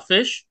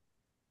 Fish.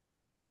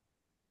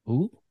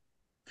 Who?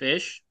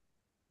 Fish.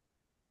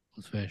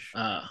 Who's Fish?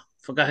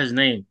 Forgot his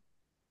name.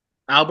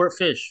 Albert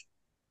Fish.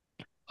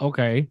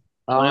 Okay.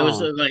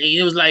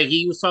 He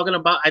was talking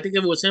about, I think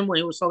it was him when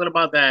he was talking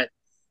about that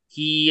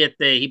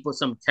he put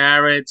some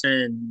carrots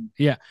and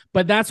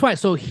but that's why.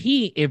 So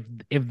if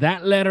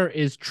that letter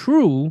is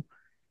true,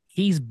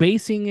 he's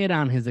basing it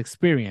on his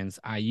experience.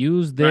 I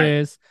used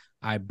this,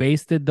 I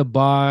basted the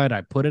bud,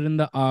 I put it in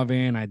the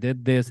oven, I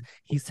did this.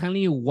 He's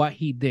telling you what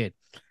he did.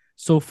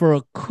 So for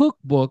a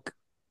cookbook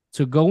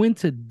to go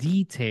into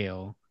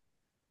detail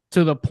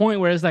to the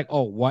point where it's like,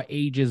 what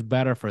age is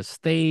better for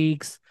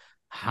steaks,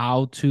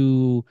 how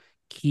to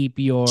keep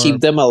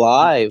them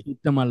alive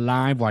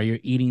while you're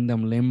eating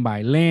them limb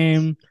by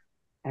limb,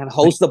 and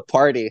host the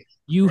party.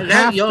 You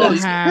have to have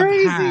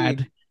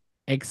had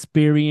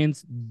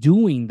experience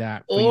doing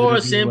that, or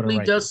simply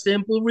just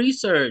simple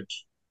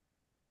research.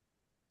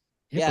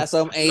 Yeah,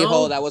 some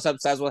a-hole that was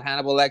obsessed with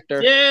Hannibal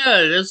Lecter.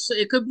 Yeah,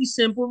 it could be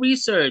simple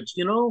research,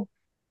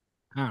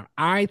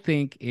 I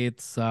think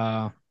it's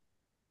I'm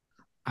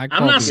not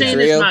BS. saying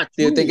it's not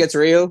true. Do you think it's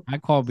real? I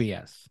call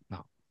BS.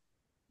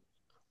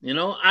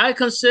 No. I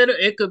consider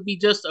it could be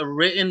just a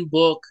written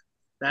book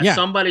that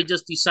somebody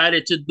just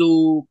decided to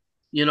do,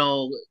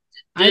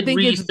 I think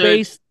research. it's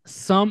based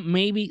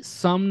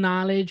some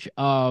knowledge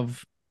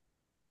of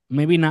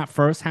maybe not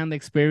firsthand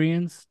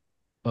experience,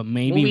 but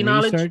maybe movie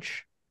research.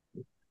 Knowledge.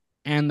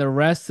 And the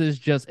rest is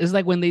it's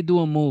like when they do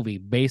a movie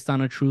based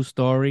on a true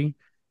story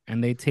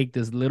and they take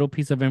this little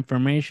piece of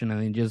information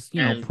and they just,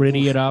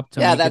 pretty it up.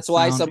 That's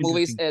why some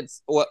movies,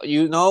 it's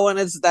when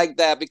it's like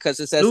that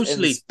because it says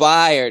loosely.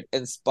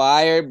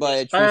 inspired by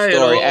a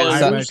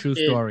true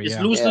story. It's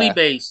loosely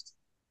based.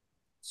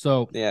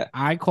 So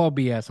I call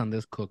BS on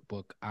this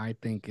cookbook. I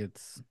think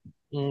it's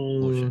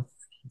bullshit.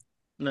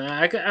 No,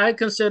 I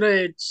consider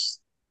it's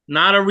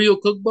not a real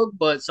cookbook,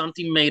 but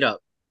something made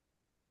up.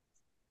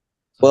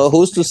 Well,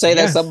 who's to say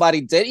that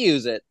somebody did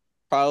use it?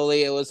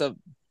 Probably it was a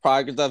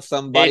product of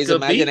somebody's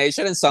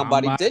imagination, and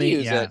somebody did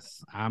use it.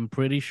 I'm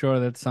pretty sure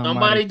that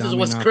somebody just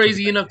was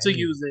crazy enough to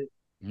use it.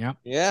 Yep.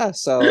 Yeah.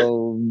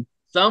 So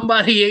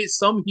somebody ate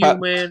some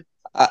human.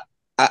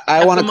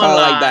 I want to call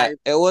it like that.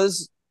 It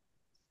was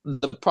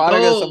the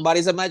product of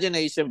somebody's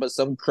imagination, but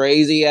some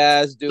crazy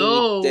ass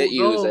dude did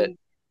use it.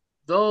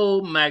 Though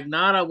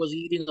Magnotta was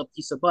eating a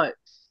piece of butt.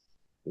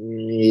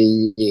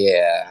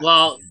 Yeah.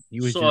 Well,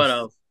 he was sort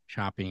of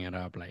chopping it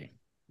up like.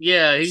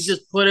 Yeah, he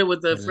just put it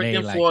with the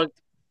freaking fork,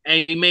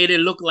 and he made it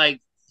look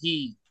like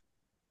he.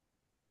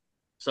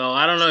 So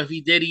I don't know if he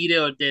did eat it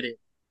or did it.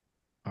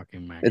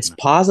 Fucking Magnotta. It's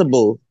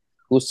possible.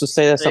 Who's to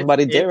say that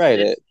somebody did write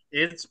it?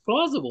 It's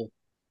plausible.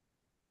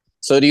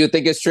 So do you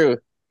think it's true?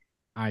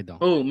 I don't.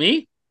 Oh,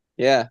 me?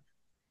 Yeah.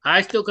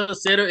 I still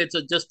consider it's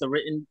just a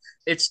written.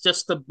 It's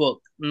just a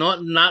book.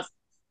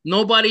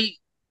 Nobody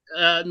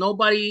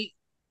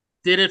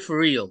did it for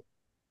real.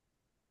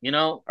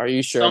 Are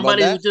you sure?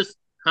 Somebody about that? who just,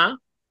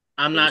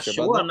 I'm not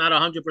sure. I'm not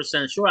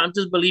 100% sure. I'm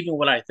just believing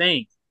what I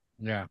think.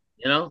 Yeah.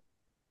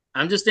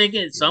 I'm just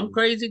thinking some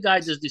crazy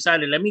guy just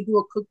decided, let me do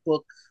a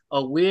cookbook,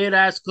 a weird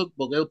ass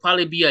cookbook. It'll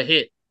probably be a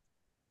hit.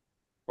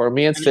 For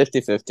me, it's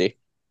 50-50.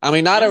 I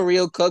mean, not a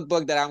real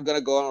cookbook that I'm gonna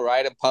go and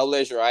write and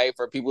publish, right?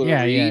 For people to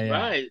read. Yeah.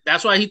 Right.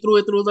 That's why he threw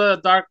it through the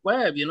dark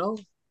web,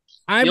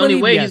 I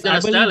believe he's gonna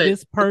sell it.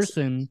 This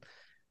person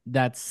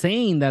that's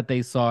saying that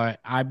they saw it,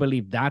 I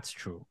believe that's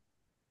true.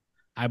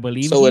 I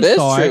believe so. It is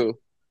true. It.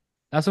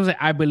 That's what I'm saying.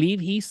 I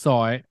believe he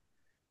saw it.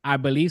 I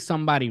believe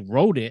somebody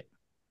wrote it.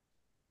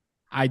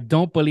 I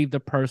don't believe the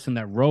person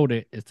that wrote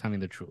it is telling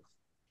the truth.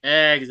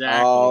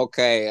 Exactly.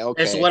 Okay.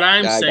 That's what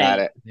I'm saying. Got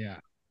it. Yeah.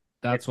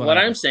 That's what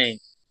I'm saying.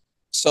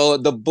 So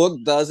the book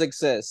does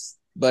exist,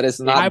 but it's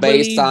not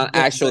based on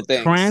actual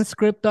things.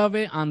 Transcript of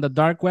it on the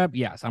dark web,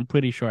 yes, I'm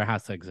pretty sure it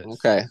has to exist.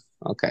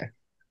 Okay.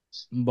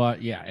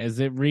 But yeah, is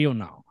it real?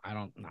 No, I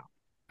don't know.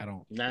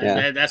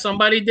 That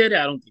somebody did it.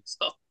 I don't think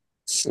so.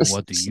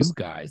 What do you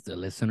guys, the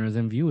listeners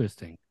and viewers,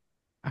 think?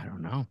 I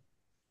don't know.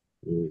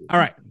 All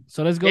right,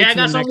 so let's go. I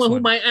got someone who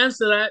might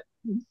answer that.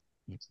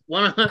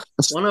 One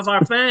of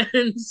our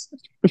fans.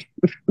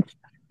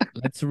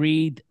 Let's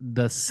read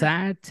The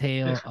Sad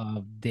Tale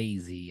of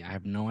Daisy. I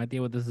have no idea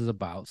what this is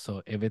about,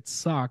 so if it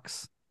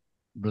sucks,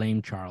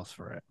 blame Charles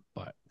for it.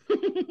 But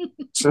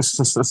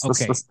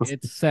okay,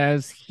 it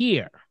says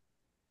here,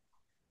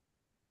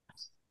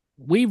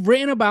 we've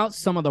written about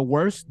some of the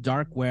worst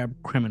dark web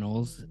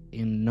criminals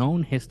in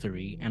known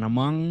history, and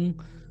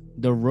among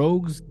the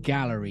rogues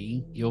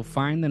gallery, you'll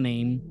find the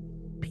name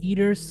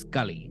Peter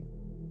Scully.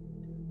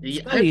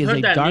 I've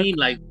heard that name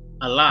like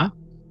a lot. Huh?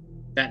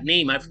 That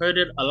name, I've heard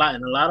it a lot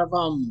in a lot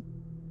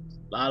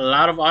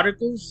of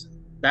articles.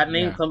 That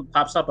name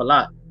pops up a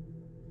lot.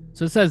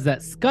 So it says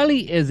that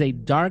Scully is a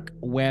dark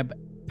web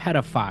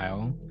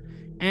pedophile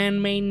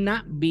and may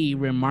not be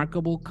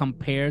remarkable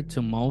compared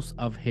to most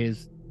of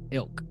his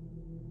ilk.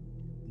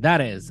 That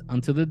is,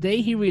 until the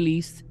day he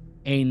released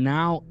a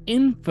now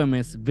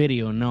infamous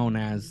video known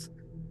as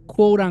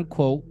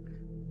quote-unquote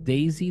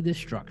Daisy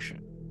Destruction.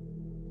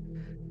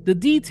 The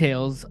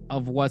details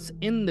of what's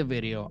in the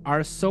video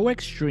are so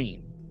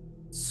extreme,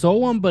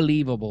 so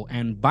unbelievable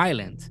and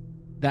violent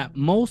that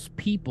most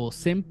people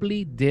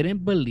simply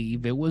didn't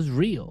believe it was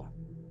real.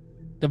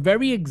 The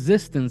very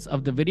existence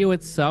of the video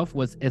itself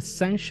was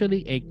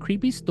essentially a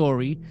creepy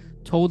story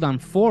told on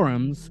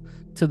forums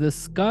to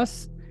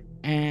discuss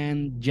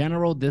and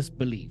general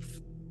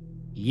disbelief.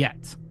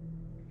 Yet,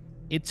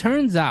 it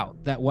turns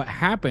out that what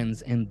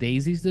happens in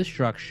Daisy's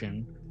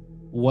Destruction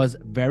was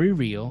very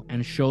real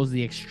and shows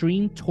the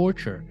extreme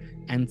torture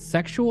and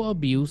sexual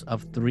abuse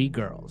of 3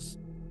 girls.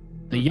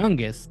 The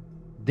youngest,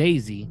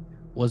 Daisy,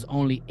 was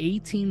only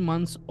 18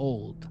 months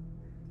old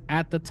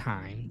at the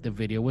time the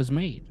video was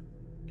made.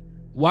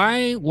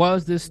 Why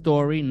was this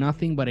story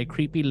nothing but a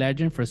creepy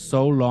legend for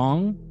so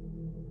long?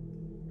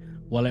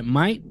 Well, it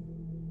might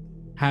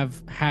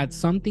have had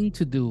something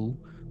to do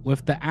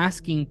with the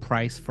asking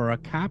price for a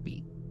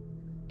copy.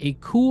 A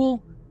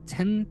cool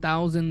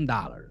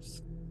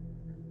 $10,000.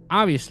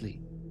 Obviously,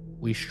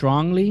 we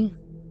strongly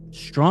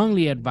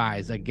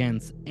advise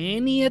against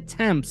any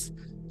attempts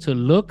to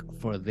look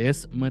for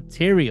this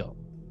material.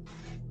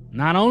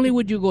 Not only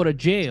would you go to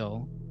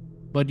jail,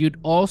 but you'd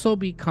also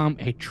become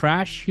a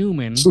trash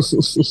human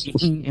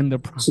in the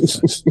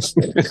process.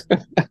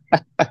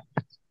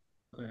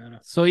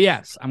 So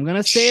yes, I'm going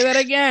to say that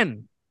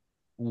again.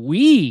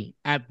 We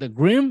at the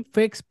Grim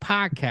Fix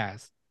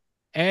Podcast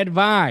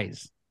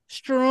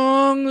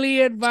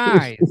strongly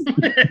advise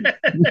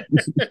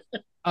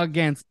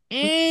against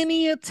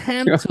any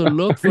attempt to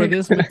look for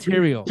this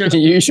material.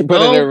 You should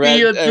put it in red.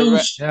 Don't be a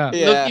douche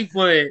looking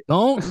for it.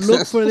 Don't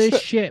look for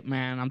this shit,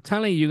 man. I'm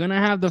telling you, you're going to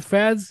have the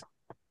feds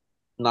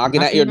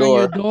knocking at your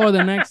door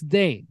the next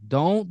day.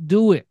 Don't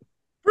do it.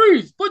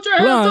 Freeze! Put your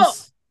hands up.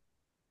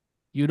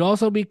 You'd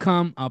also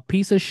become a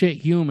piece of shit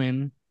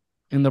human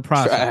in the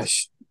process.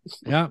 Trash.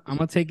 Yeah, I'm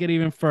going to take it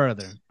even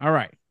further. All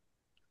right.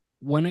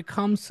 When it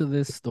comes to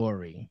this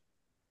story,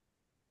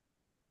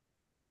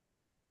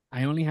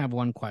 I only have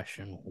one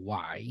question.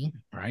 Why?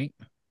 Right?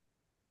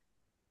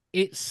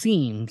 It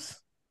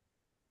seems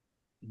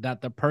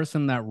that the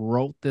person that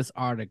wrote this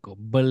article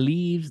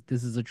believes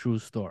this is a true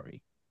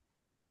story.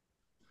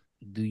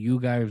 Do you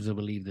guys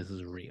believe this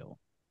is real?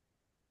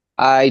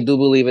 I do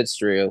believe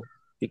it's real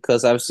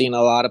because I've seen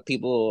a lot of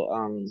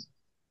people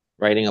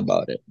writing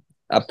about it.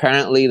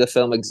 Apparently, the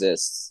film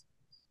exists.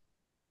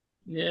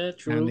 Yeah,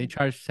 true. And they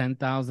charge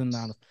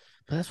 $10,000.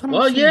 But that's what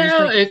I'm saying.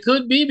 Yeah, like, it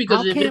could be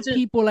because how can't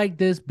people like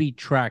this be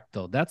tracked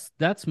though?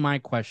 That's my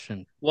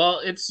question.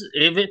 Well, if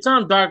it's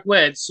on dark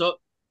web, so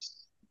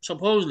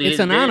supposedly it's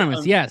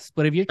anonymous, yes.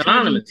 But if you're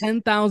charging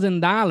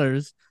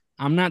 $10,000,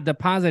 I'm not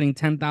depositing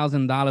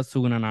 $10,000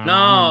 to an anonymous.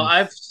 No,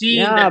 I've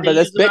seen that but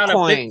they that's use a lot of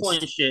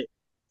Bitcoin shit.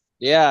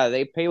 Yeah,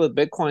 they pay with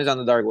Bitcoins on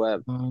the dark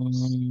web.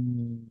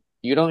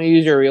 You don't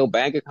use your real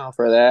bank account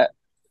for that.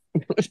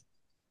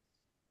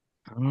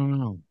 I don't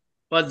know.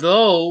 But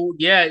though,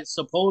 yeah,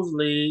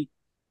 supposedly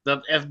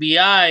the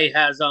FBI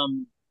has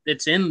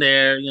it's in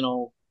there, you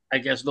know, I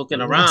guess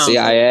looking around.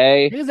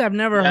 CIA. Because I've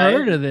never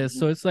heard of this,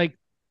 so it's like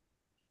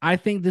I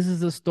think this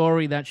is a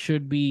story that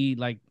should be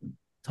like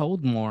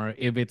told more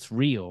if it's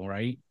real,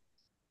 right?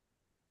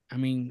 I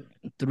mean,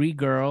 3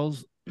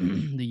 girls,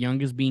 the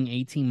youngest being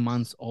 18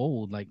 months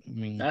old. Like, I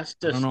mean, I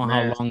don't know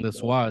how long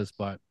this was,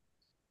 but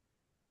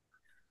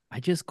I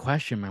just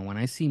question, man, when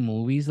I see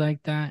movies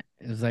like that,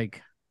 it's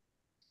like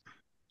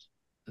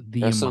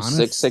there's some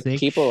sick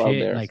people out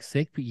there. Like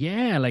sick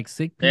people.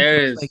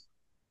 Like,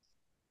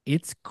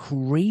 it's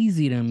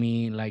crazy to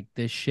me, like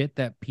the shit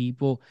that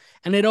people,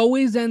 and it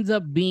always ends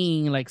up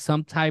being like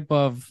some type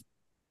of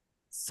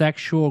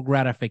sexual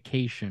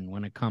gratification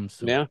when it comes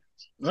to it.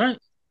 Right.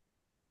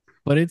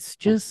 But it's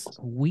just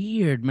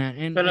weird,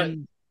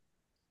 man.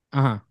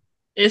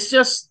 It's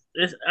just,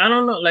 I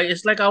don't know. Like,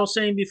 it's like I was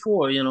saying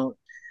before, you know,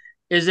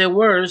 is it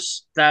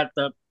worse that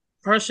the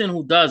person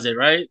who does it,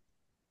 right,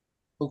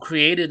 who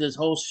created this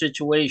whole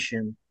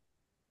situation,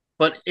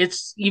 but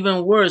it's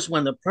even worse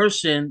when the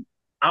person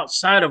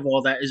outside of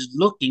all that is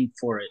looking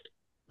for it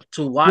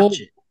to watch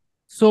it.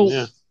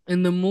 So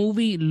in the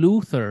movie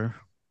Luther,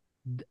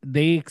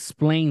 they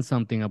explain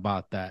something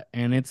about that,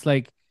 and it's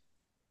like,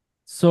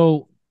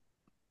 so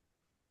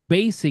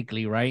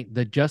basically, right,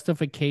 the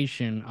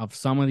justification of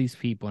some of these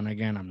people, and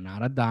again, I'm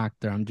not a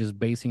doctor, I'm just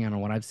basing it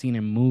on what I've seen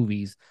in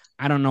movies.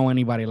 I don't know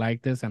anybody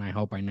like this, and I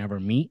hope I never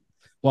meet.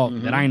 Well,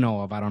 that I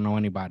know of, I don't know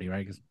anybody,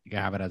 right? Because you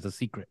can have it as a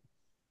secret.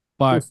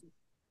 But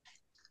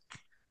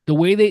the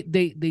way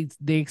they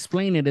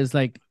explain it is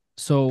like,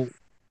 so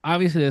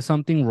obviously there's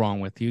something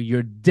wrong with you.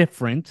 You're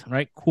different,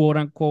 right? Quote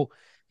unquote,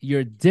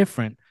 you're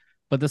different.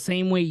 But the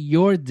same way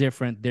you're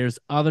different, there's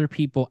other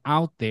people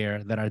out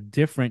there that are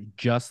different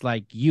just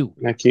like you.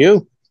 Like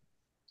you.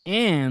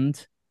 And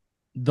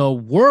the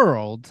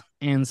world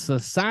and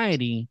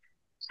society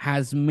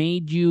has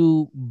made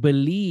you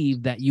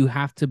believe that you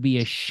have to be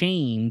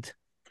ashamed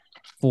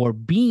for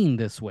being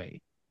this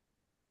way.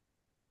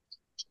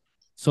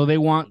 So they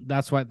want,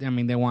 that's why, I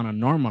mean, they want to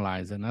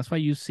normalize it. And that's why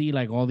you see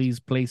like all these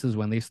places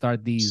when they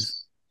start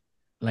these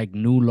like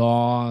new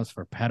laws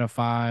for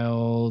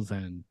pedophiles,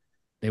 and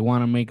they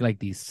want to make like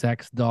these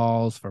sex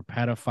dolls for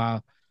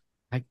pedophile.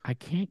 I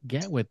can't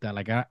get with that.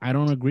 Like, I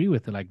don't agree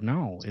with it. Like,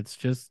 no, it's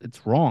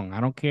wrong. I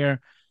don't care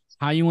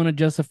how you want to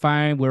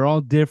justify. We're all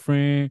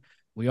different.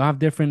 We all have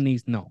different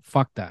needs. No,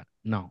 fuck that.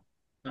 No.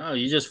 No,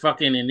 you're just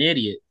fucking an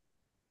idiot.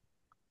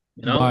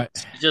 You know,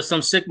 you're just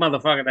some sick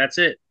motherfucker. That's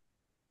it.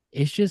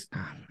 It's just,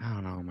 I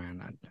don't know,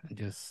 man.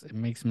 It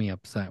makes me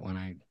upset when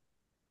I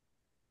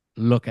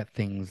look at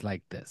things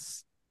like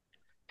this.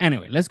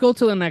 Anyway, let's go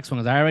to the next one,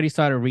 because I already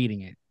started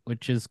reading it,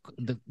 which is,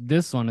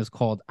 this one is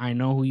called I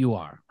Know Who You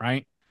Are,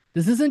 right?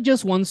 This isn't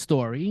just one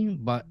story,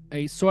 but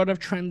a sort of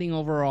trending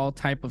overall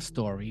type of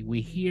story we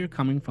hear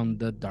coming from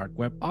the dark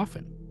web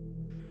often.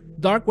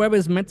 Dark web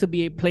is meant to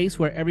be a place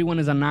where everyone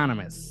is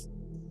anonymous.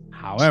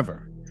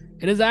 However,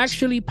 it is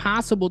actually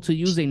possible to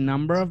use a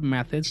number of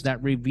methods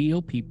that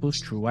reveal people's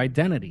true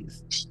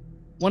identities.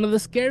 One of the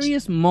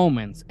scariest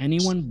moments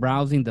anyone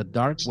browsing the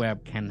dark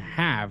web can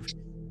have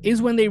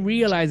is when they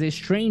realize a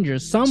stranger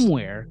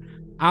somewhere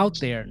out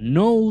there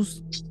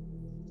knows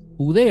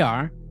who they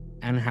are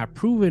and have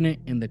proven it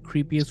in the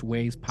creepiest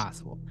ways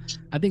possible.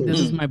 I think this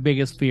is my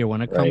biggest fear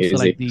when it comes to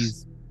like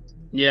these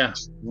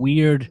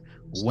weird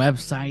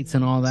websites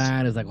and all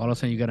that. Is like all of a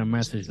sudden you get a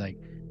message like,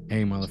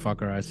 "Hey,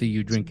 motherfucker, I see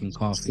you drinking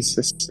coffee."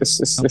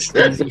 Some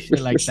crazy shit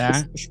like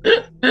that.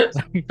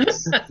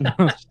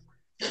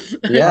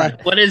 Yeah.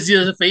 What is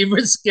your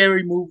favorite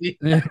scary movie?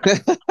 No,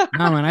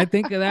 man, I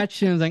think of that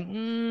shit. It's like,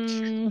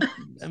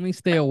 let me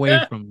stay away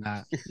from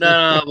that.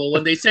 No, but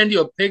when they send you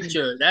a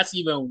picture, that's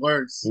even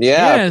worse.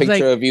 Yeah, a it's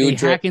picture like of you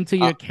they hack into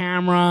your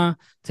camera,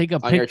 take a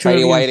picture of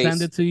you and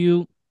send it to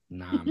you.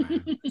 Nah,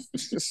 man.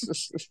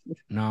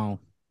 No.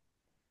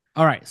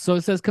 All right, so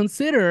it says,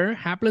 consider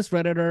hapless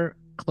Redditor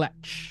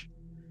Kletch.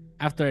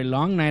 After a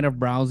long night of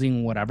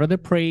browsing whatever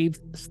depraved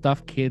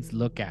stuff kids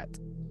look at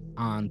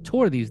on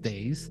tour these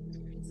days,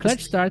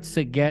 Kletch starts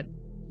to get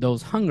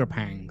those hunger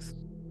pangs.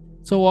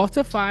 So off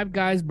to Five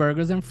Guys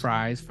burgers and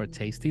fries for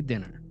tasty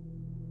dinner.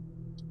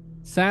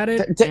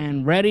 Sated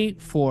and ready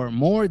for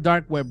more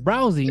dark web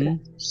browsing,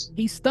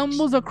 he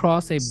stumbles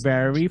across a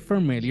very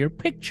familiar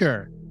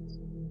picture.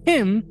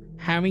 Him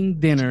having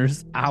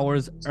dinners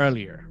hours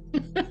earlier.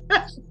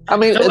 I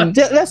mean,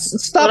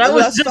 let's stop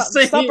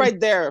right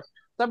there.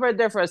 Stop right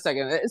there for a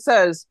second. It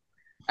says,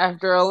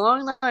 after a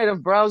long night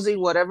of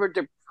browsing whatever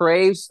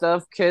depraved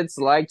stuff kids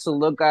like to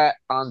look at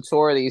on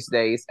tour these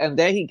days, and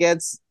then he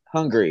gets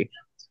hungry.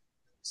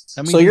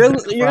 I mean, so you're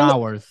for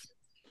hours.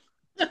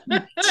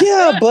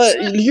 Yeah,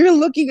 but you're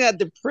looking at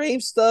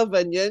depraved stuff,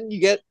 and then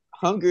you get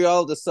hungry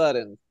all of a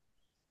sudden.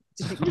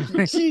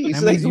 Jeez,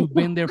 that means you've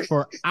been there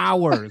for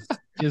hours,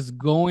 just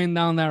going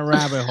down that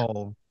rabbit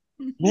hole.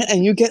 Man,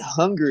 and you get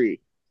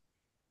hungry.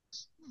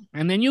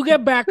 And then you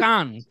get back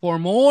on for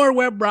more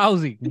web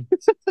browsing.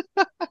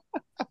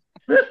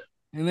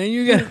 And then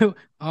you get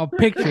a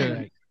picture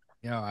like,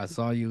 yo, I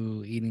saw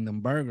you eating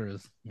them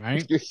burgers,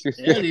 right?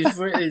 Yeah, these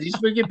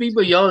freaking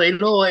people, yo, they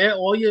know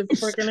all your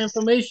freaking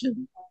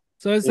information.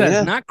 So it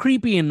says, not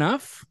creepy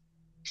enough?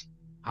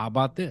 How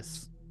about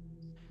this?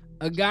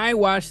 A guy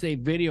watched a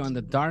video on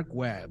the dark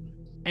web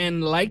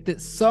and liked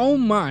it so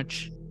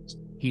much,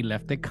 he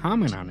left a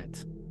comment on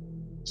it.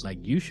 Like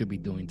you should be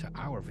doing to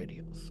our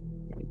videos.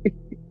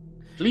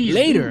 Please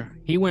Later,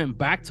 he went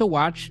back to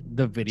watch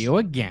the video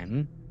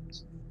again.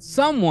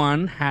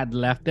 Someone had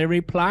left a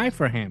reply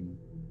for him.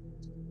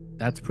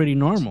 That's pretty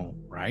normal,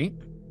 right?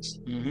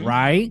 Mm-hmm.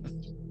 Right?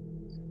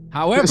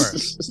 However,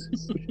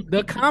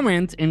 the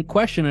comment in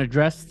question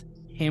addressed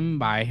him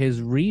by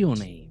his real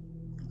name.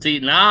 See,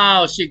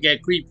 now shit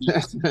get creepy.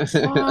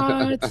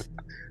 What?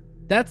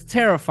 That's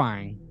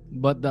terrifying.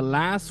 But the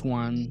last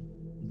one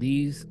of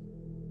these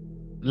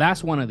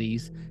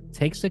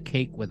takes the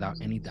cake without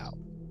any doubt.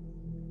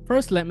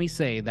 First, let me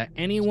say that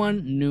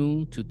anyone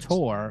new to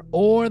Tor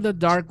or the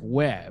dark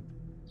web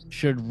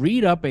should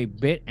read up a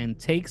bit and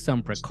take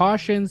some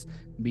precautions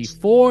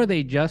before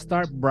they just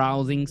start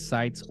browsing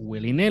sites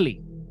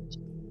willy-nilly.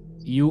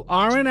 You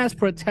aren't as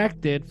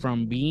protected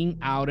from being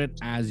outed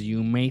as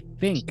you may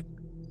think.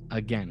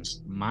 Again,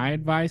 my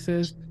advice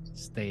is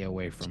stay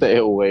away from it. Stay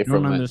away from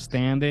it. Don't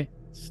understand it,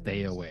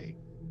 stay away.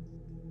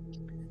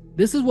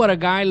 This is what a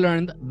guy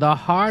learned the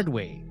hard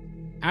way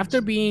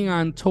after being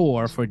on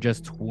tour for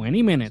just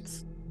 20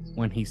 minutes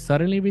when he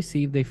suddenly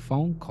received a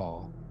phone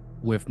call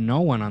with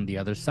no one on the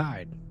other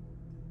side.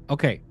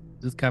 Okay,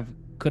 this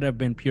could have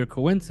been pure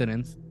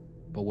coincidence,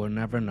 but we'll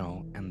never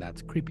know, and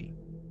that's creepy.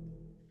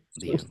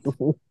 The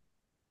end.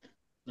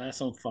 That's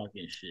some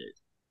fucking shit.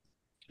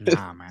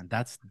 Nah, man,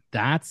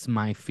 that's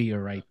my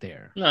fear right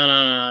there.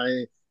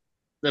 No.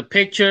 The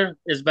picture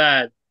is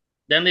bad.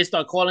 Then they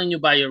start calling you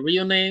by your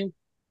real name.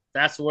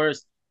 That's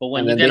worse. But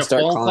when you get a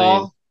phone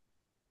call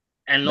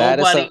and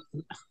nobody...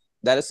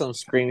 That is some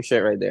scream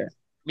shit right there.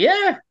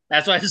 Yeah,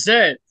 that's what I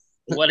said.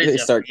 What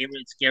is your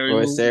favorite scary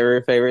movie? What's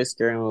your favorite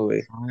scary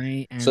movie?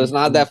 So it's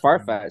not that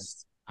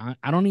far-fetched.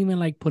 I don't even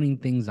like putting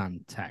things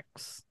on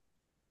text.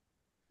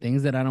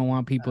 Things that I don't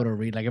want people to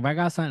read. Like if I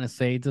got something to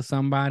say to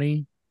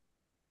somebody,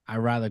 I'd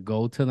rather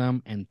go to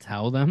them and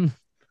tell them.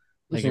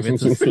 Like if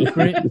it's a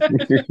secret,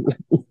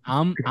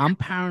 I'm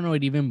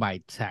paranoid even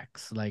by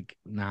text. Like,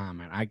 nah,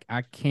 man,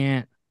 I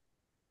can't.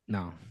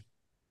 No.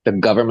 The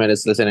government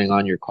is listening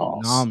on your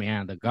calls. No,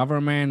 man, the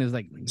government is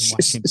like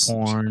watching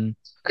porn.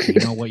 They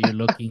know what you're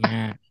looking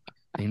at.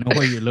 They know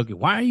what you're looking.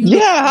 Why are you?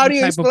 Yeah, how do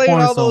you explain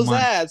all those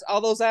ads,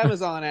 all those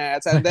Amazon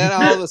ads, and then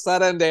all of a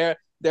sudden they're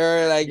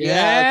like, three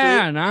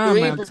man,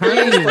 briefs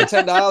for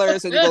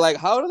 $10, and you go like,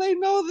 how do they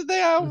know that they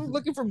are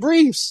looking for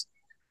briefs?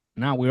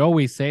 Now we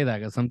always say that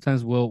because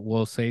sometimes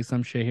we'll say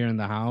some shit here in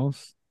the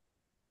house,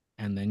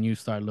 and then you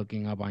start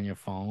looking up on your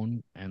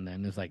phone, and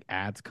then there's like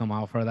ads come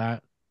out for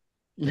that.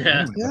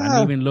 Yeah, I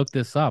didn't even look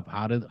this up.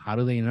 How do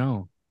they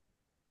know?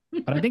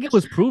 But I think it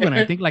was proven.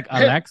 I think like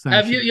Alexa.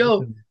 Have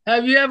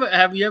you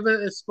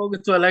ever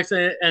spoken to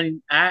Alexa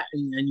and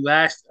you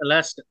asked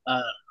Alexa?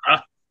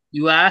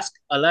 You ask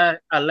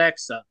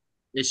Alexa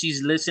if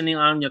she's listening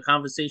on your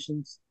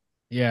conversations.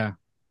 Yeah.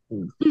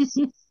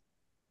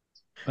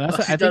 I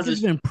think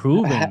it's been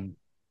proven.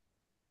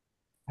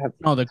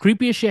 No, the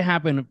creepiest shit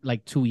happened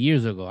like 2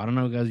 years ago. I don't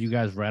know if you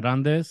guys read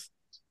on this,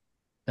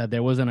 that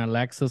there was an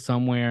Alexa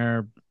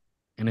somewhere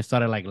and it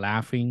started like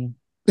laughing.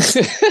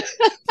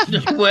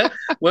 Where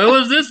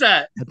was this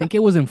at? I think it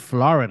was in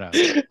Florida.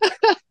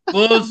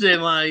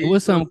 Bullshit, man. It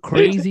was some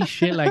crazy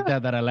shit like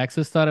that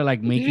Alexa started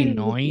like making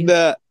noise.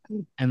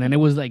 And then it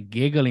was like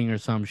giggling or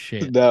some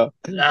shit. No,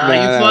 you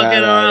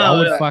fucking around. I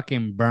would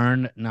fucking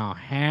burn. No,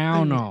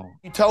 hell no. Can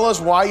you tell us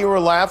why you were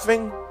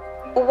laughing?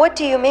 What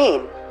do you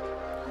mean?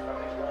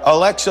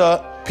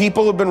 Alexa,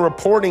 people have been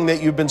reporting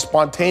that you've been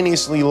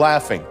spontaneously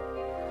laughing.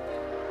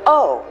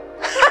 Oh.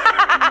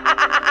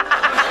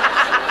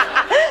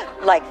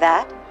 Like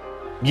that?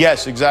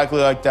 Yes,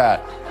 exactly like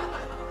that.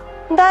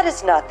 That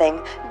is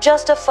nothing.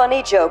 Just a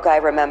funny joke I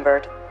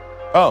remembered.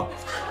 Oh.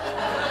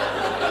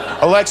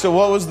 Alexa,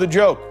 what was the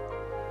joke?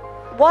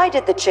 Why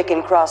did the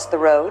chicken cross the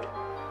road?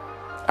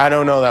 I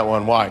don't know that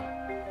one. Why?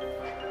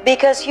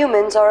 Because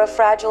humans are a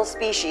fragile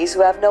species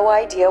who have no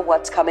idea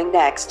what's coming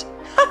next.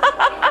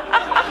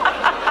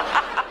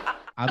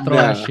 I throw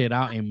that shit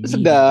out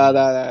immediately.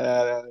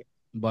 No.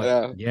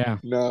 But yeah.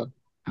 No.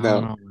 I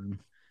don't know, man.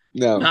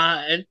 No.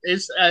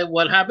 It's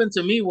what happened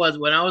to me was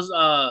when I was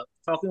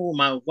talking with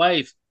my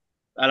wife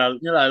at a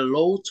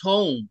low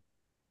tone,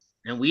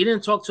 and we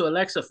didn't talk to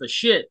Alexa for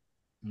shit.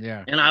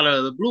 Yeah. And out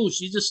of the blue,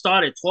 she just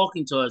started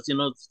talking to us,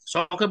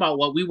 talking about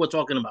what we were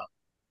talking about.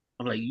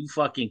 I'm like, you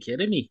fucking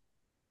kidding me?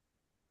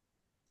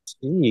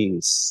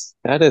 Jeez,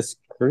 that is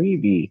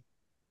creepy.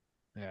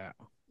 Yeah.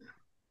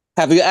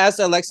 Have you asked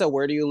Alexa,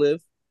 where do you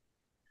live?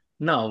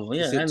 No,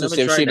 yeah, to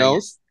see if she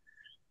knows.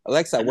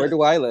 Alexa, where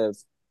do I live?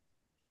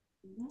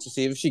 To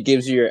see if she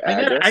gives you your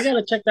address. I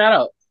gotta check that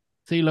out.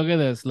 See, look at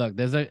this. Look,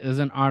 there's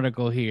an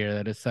article here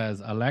that it says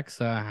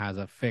Alexa has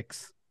a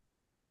fix.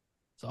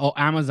 So,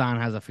 Amazon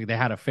has a fix. They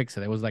had to fix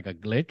it. It was like a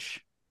glitch.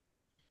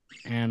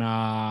 And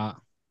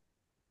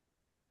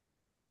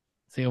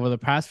see, over the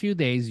past few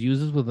days,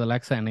 users with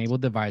Alexa-enabled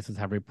devices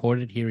have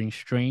reported hearing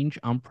strange,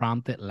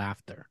 unprompted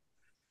laughter.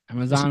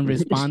 Amazon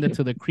responded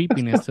to the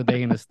creepiness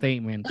today in a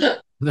statement.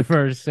 The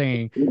first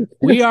saying,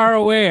 "We are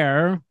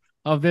aware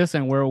of this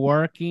and we're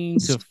working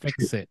to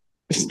fix it."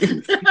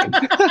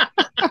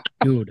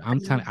 Dude,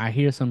 I'm telling you, I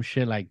hear some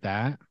shit like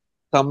that.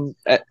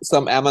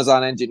 Some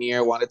Amazon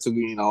engineer wanted to,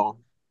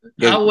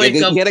 get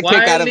a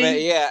kick out of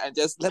it, yeah, and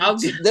just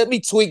let me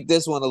tweak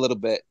this one a little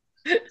bit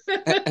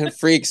and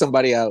freak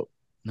somebody out.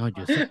 No,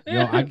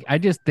 I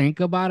just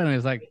think about it and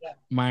it's like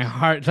my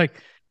heart, like,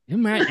 you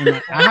imagine,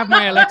 like, I have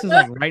my Alexas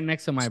like right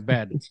next to my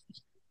bed.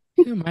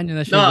 Can you imagine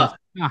that shit?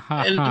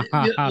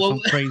 Some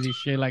crazy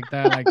shit like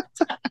that, like,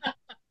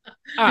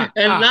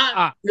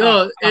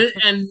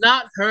 and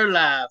not her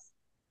laugh,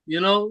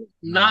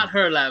 not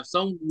her laugh,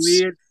 some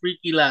weird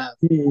freaky laugh.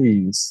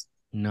 Jeez.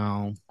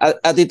 No.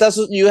 A ti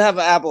te you have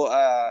an Apple,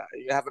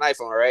 you have an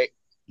iPhone, right?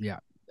 Yeah.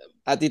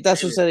 A ti te ha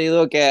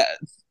sucedido que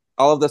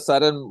all of a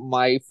sudden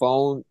my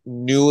phone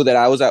knew that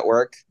I was at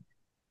work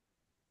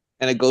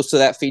and it goes to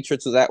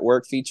that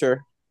work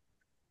feature?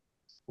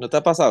 ¿No te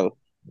ha pasado?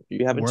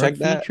 You haven't checked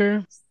that?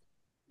 Feature?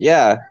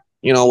 Yeah.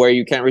 Where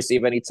you can't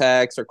receive any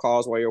texts or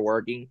calls while you're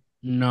working.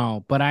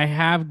 No, but I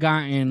have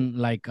gotten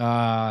like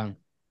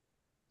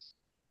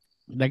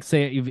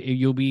say if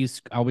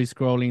I'll be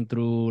scrolling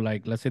through,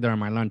 like, let's say they're on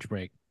my lunch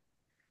break,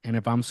 and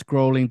if I'm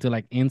scrolling to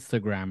like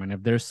Instagram, and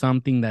if there's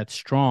something that's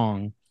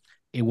strong,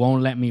 it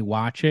won't let me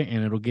watch it,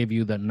 and it'll give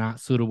you the not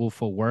suitable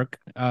for work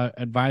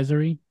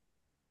advisory.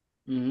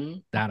 Mm-hmm.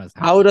 That is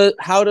how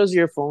does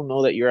your phone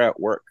know that you're at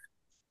work?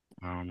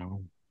 I don't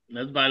know.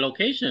 That's by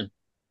location.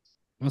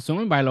 I'm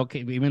assuming by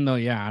location, even though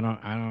I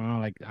don't know.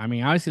 Like, I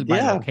mean, obviously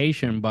by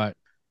location, but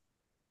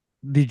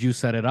did you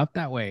set it up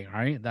that way?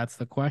 Right, that's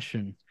the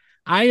question.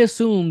 I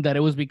assumed that it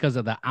was because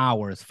of the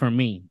hours for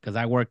me, because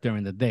I work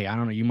during the day. I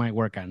don't know. You might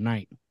work at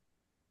night,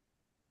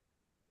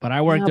 but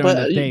I work during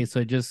the day,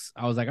 so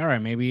I was like, all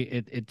right, maybe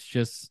it's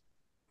just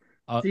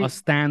a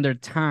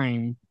standard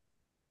time.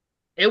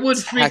 It would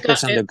freak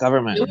out the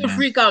government. It would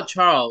freak out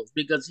Charles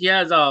because he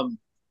has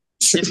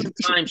different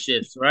time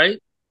shifts, right?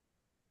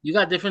 You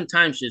got different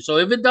time shifts. So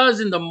if it does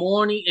in the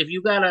morning, if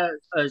you got a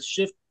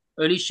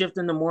early shift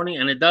in the morning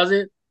and it does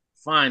it,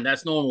 fine,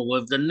 that's normal.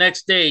 If the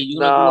next day you're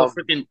gonna do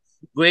a freaking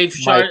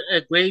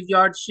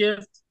graveyard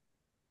shift,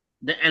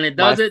 and it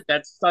does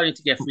that's starting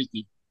to get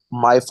freaky.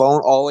 My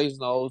phone always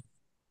knows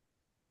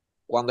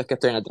cuando es que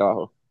estoy en el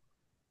trabajo.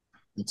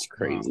 It's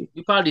crazy.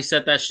 You probably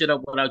set that shit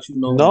up without you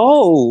knowing.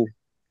 No,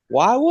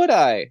 why would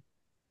I?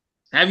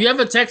 Have you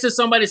ever texted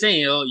somebody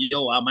saying,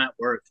 yo, I'm at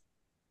work?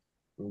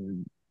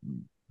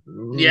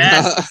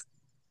 Yes.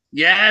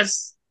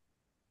 Yes.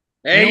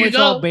 There you it's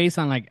go. All based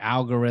on like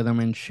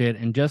algorithm and shit,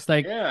 and just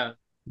like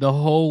the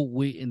whole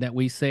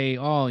we say,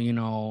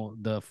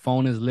 the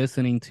phone is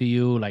listening to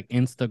you, like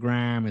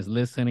Instagram is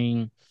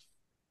listening.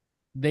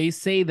 They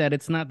say that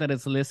it's not that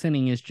it's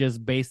listening, it's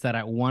just based that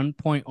at one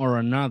point or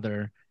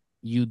another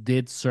you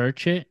did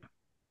search it,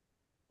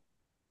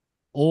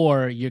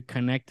 or you're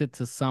connected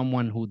to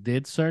someone who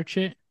did search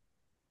it,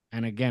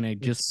 And again,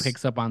 it just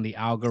picks up on the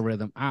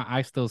algorithm.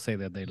 I still say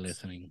that they're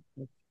listening.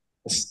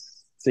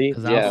 See,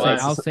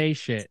 I'll say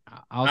shit.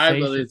 I'll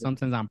say shit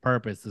sometimes on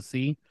purpose to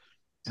see,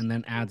 and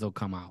then ads will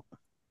come out.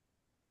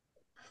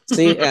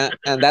 See,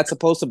 and that's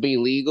supposed to be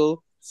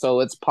legal,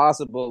 so it's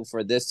possible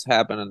for this to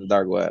happen on the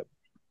dark web.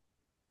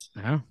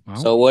 Yeah. Well,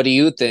 so what do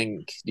you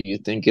think? Do you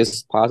think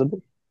it's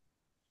possible?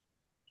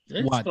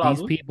 It's what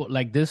possible. these people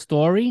like this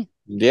story?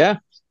 Yeah,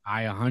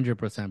 I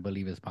 100%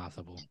 believe it's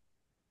possible.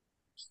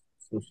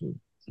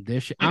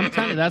 This shit, I'm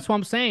telling you, that's what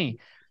I'm saying.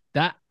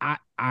 That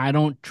I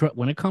don't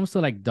when it comes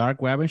to like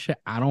dark web and shit,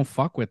 I don't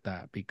fuck with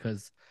that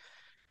because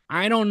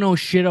I don't know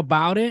shit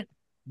about it.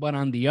 But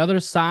on the other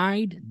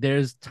side,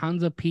 there's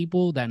tons of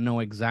people that know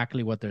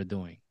exactly what they're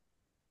doing.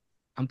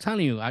 I'm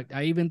telling you, I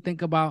even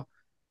think about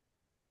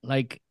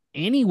like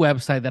any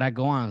website that I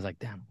go on, I was like,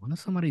 damn, what if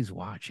somebody's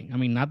watching? I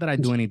mean, not that I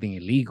do anything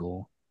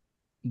illegal,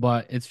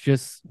 but it's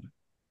just,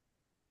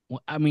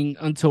 I mean,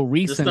 until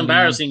recently. Just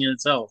embarrassing in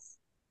itself.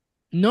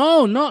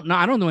 No,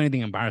 I don't do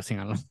anything embarrassing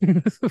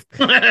online.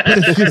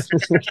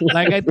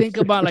 Like I think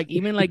about like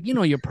even like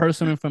your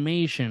personal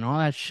information, all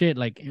that shit.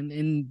 Like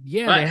and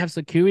yeah, right. They have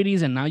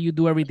securities, and now you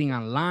do everything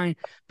online.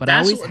 But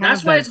that's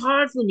why it's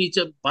hard for me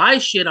to buy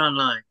shit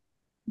online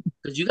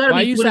because you gotta.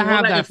 I used to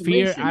have that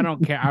fear. I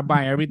don't care. I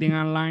buy everything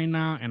online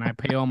now, and I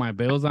pay all my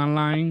bills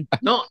online.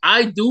 No,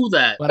 I do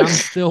that, but I'm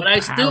still. But I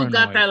still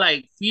got that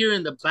like fear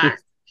in the back.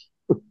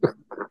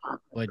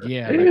 But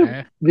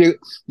yeah, do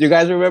you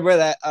guys remember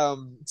that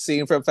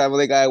scene from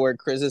Family Guy where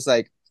Chris is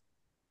like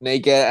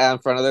naked in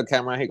front of the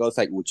camera? He goes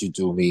like, "Would you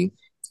do me?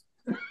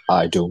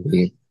 I do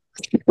me."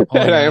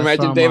 And I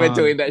imagine David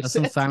doing that. That's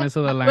some Silence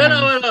of the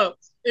Lambs. No.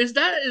 Is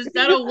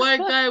that a white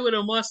guy with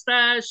a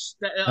mustache?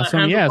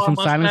 Some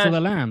Silence of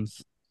the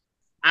Lambs.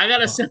 I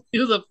gotta send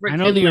you the freaking. I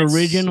know the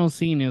original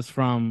scene is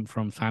from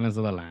Silence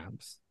of the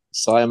Lambs.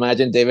 So I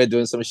imagine David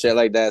doing some shit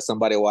like that.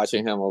 Somebody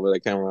watching him over the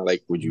camera,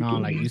 like, "Would you?" No,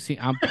 like you see,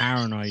 I'm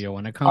paranoid, yo.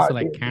 When it comes to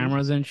like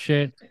cameras and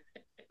shit,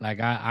 like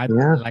I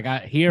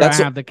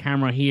have the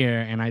camera here,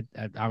 and I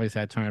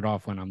obviously I turn it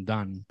off when I'm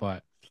done.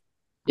 But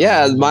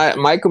yeah,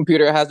 my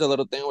computer has a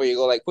little thing where you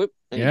go like, "Whoop,"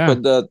 and you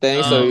put the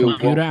thing. So you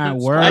computer at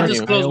work. I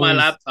just close my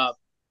laptop.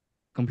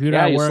 Computer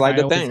at work.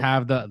 I always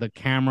have the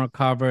camera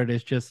covered.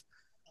 It's just,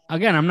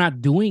 again, I'm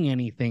not doing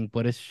anything,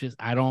 but it's just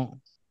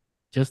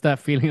just that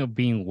feeling of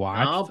being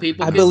watched. No,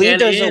 people. I believe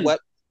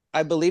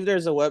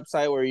there's a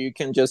website where you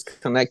can just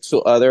connect to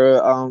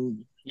other.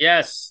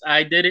 Yes,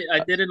 I did it. I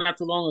did it not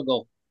too long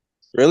ago.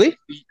 Really?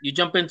 You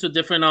jump into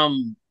different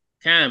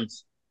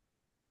cams.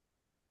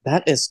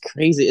 That is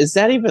crazy. Is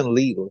that even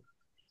legal?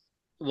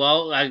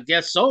 Well, I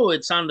guess so.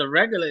 It's on the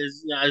regular.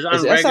 It's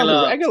on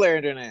the regular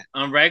internet.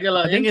 On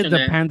regular. I think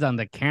internet. It depends on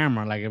the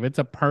camera. Like if it's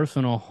a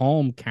personal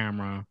home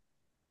camera,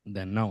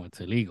 then no, it's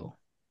illegal.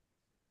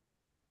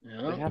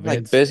 Yeah. They have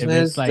like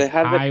business. It's like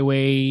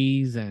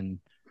highways and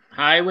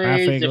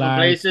different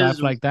places,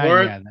 stuff like that.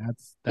 Work.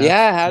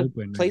 Yeah, that's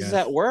open, places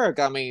at work.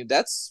 I mean,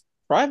 that's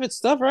private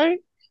stuff, right?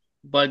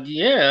 But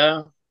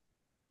yeah,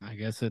 I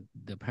guess it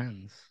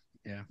depends.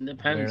 Yeah,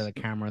 depends where the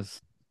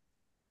cameras.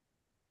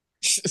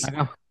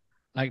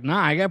 Like, when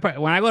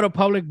I go to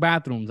public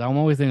bathrooms, I'm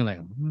always thinking like,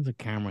 "There's a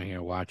camera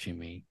here watching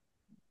me."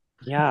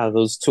 Yeah,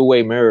 those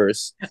two-way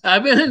mirrors. I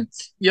want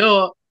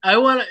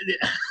to.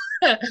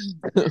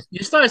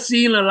 You start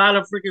seeing a lot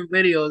of freaking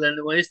videos,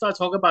 and when they start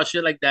talking about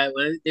shit like that,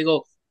 when they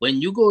go,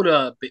 when you go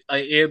to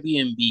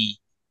Airbnb,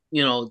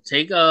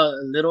 take a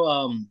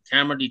little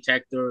camera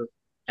detector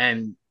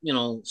and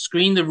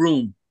screen the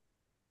room,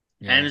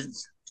 and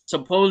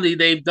supposedly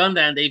they've done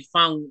that and they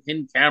found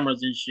hidden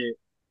cameras and shit.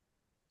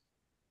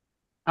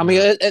 I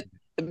mean,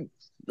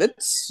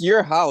 it's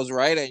your house,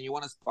 right? And you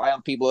want to spy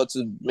on people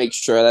to make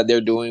sure that they're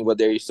doing what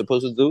they're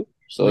supposed to do.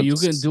 So you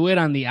can do it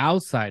on the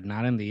outside,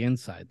 not in the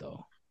inside,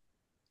 though.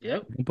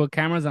 Yep. You can put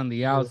cameras on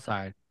the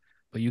outside,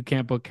 but you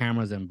can't put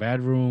cameras in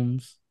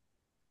bedrooms.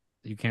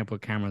 You can't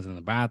put cameras in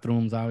the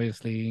bathrooms,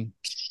 obviously.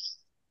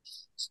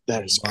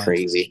 That is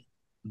crazy.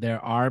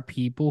 There are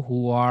people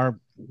who are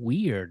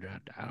weird.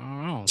 I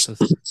don't know.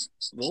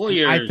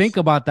 Voyeurs. I think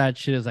about that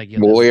shit as like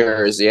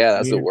voyeurs. Yeah,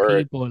 that's the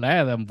word. People,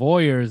 them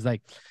voyeurs.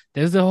 Like,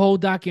 there's a whole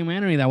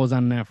documentary that was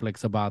on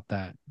Netflix about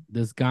that.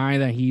 This guy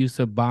that he used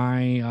to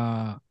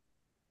buy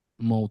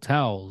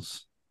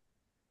motels.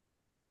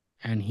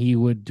 And he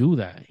would do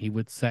that. He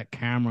would set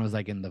cameras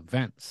like in the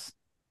vents.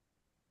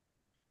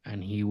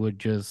 And he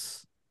would he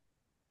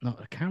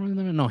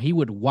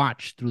would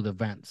watch through the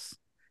vents.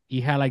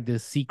 He had like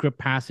these secret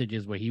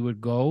passages where he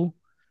would go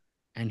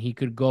and he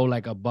could go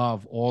like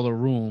above all the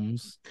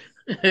rooms.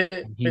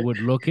 And he would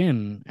look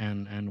in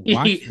and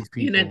watch these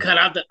people. And then cut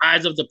out the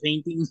eyes of the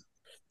paintings.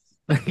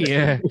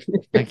 Yeah.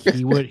 Like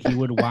he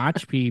would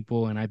watch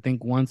people, and I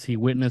think once he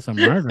witnessed a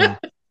murder.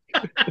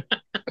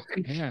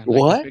 Yeah, like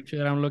what? The picture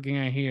that I'm looking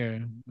at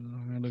here,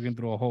 I'm looking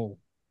through a hole.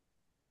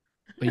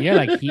 But yeah,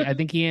 like I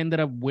think he ended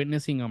up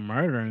witnessing a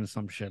murder and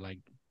some shit. Like,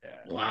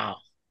 wow,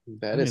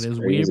 that is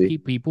crazy.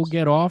 Weird. People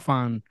get off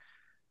on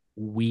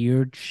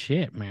weird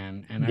shit,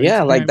 man. And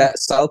like that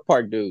South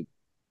Park dude.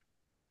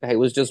 He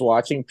was just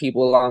watching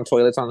people on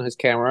toilets on his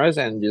cameras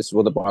and just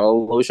with a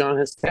bottle of lotion on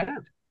his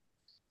hand.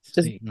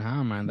 Just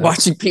nah, man.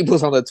 Watching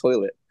people on the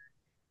toilet.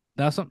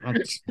 That's something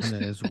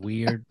that is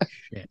weird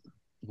shit.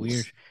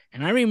 Weird.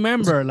 And I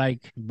remember,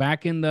 like,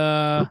 back in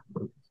the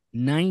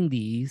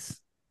 90s,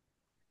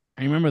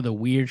 I remember the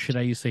weird shit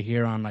I used to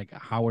hear on, like, a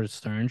Howard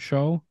Stern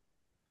show.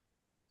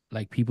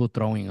 Like, people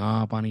throwing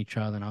up on each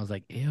other. And I was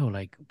like, ew,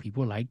 like,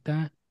 people like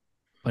that?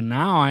 But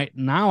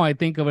now I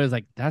think of it as,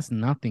 like, that's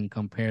nothing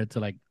compared to,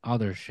 like,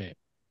 other shit.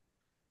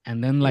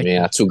 And then, like,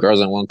 yeah, 2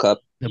 girls in 1 cup.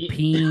 The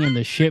peeing and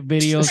the shit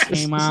videos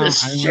came out.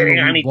 Just I remember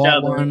shitting on we each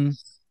bought other. one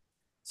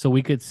so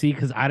we could see,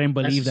 because I didn't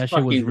believe that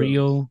shit was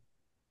real.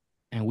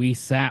 And we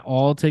sat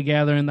all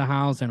together in the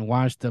house and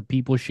watched the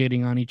people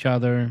shitting on each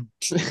other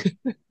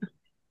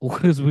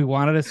because we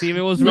wanted to see if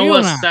it was real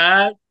or not.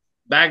 Sad?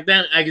 Back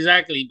then,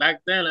 exactly.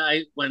 Back then,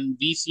 when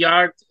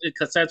VCR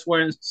cassettes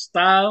were in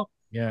style,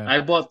 yeah,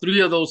 I bought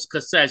 3 of those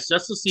cassettes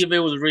just to see if it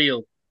was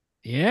real.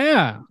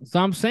 Yeah, so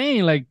I'm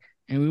saying, like,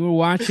 and we were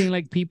watching,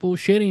 like, people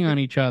shitting on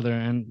each other,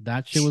 and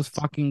that shit was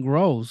fucking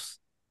gross.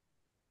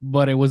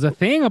 But it was a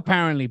thing,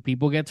 apparently.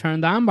 People get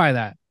turned on by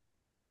that.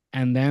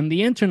 And then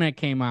the internet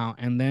came out,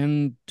 and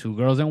then 2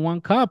 girls in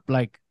 1 cup,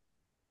 like,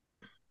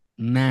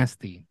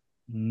 nasty.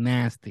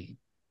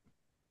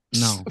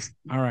 No.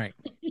 All right.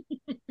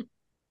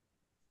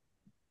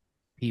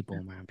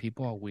 People, man.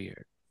 People are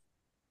weird.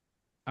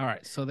 All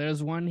right, so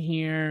there's one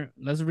here.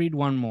 Let's read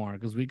one more,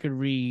 because we could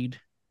read.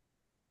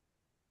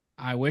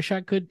 I wish I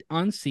could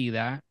unsee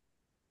that.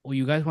 Oh,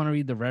 you guys want to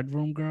read the Red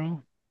Room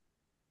Girl?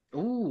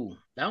 Ooh,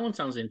 that one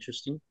sounds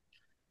interesting.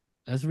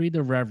 Let's read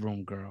the Red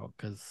Room Girl,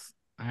 because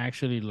I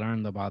actually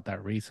learned about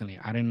that recently.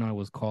 I didn't know it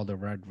was called the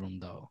Red Room,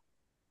 though.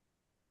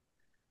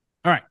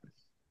 All right.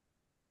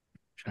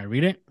 Should I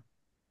read it?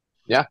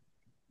 Yeah.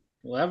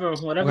 Whatever.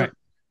 Okay.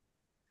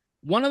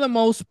 One of the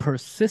most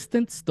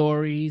persistent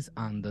stories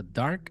on the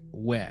dark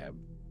web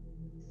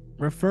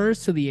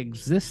refers to the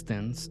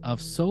existence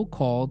of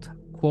so-called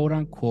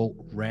quote-unquote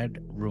red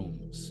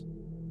rooms.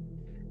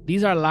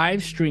 These are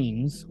live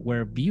streams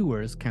where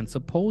viewers can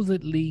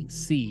supposedly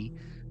see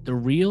the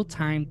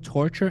real-time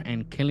torture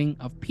and killing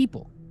of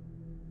people,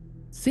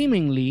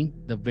 seemingly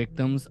the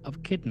victims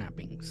of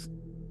kidnappings.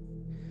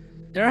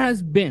 There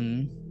has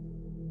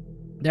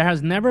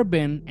never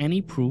been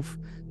any proof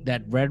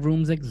that red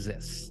rooms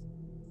exist,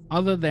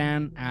 other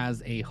than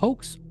as a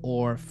hoax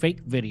or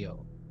fake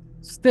video.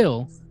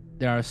 Still,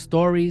 there are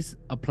stories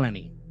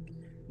aplenty,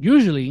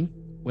 usually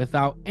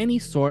without any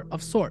sort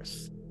of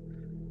source.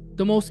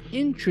 The most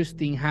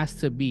interesting has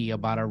to be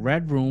about a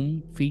red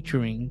room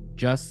featuring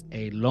just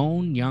a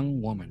lone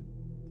young woman.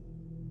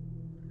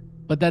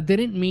 But that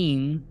didn't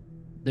mean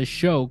the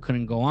show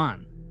couldn't go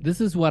on. This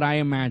is what I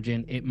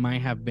imagine it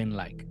might have been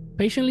like.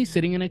 Patiently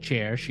sitting in a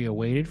chair, she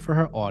awaited for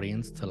her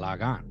audience to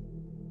log on.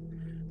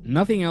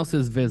 Nothing else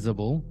is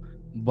visible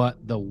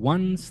but the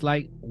one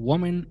slight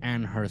woman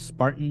and her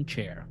Spartan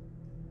chair.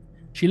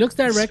 She looks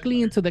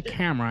directly into the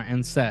camera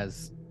and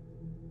says,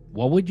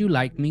 "What would you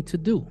like me to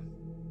do?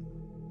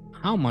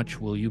 How much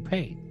will you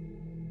pay?"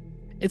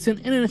 It's an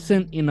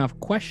innocent enough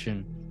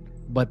question,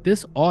 but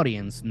this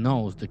audience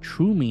knows the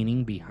true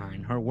meaning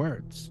behind her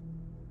words.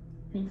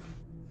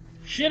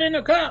 Shit in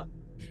a cup.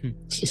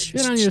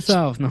 Shit on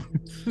yourself. No.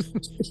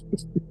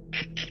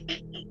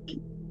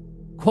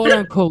 Quote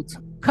unquote,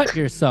 cut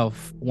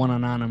yourself, one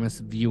anonymous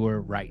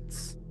viewer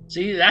writes.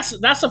 See, that's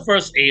the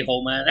first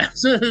a-hole, man.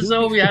 That's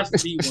always has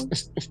to be one.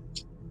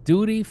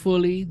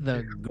 Dutifully,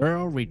 the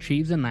girl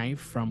retrieves a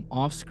knife from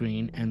off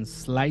screen and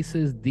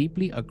slices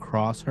deeply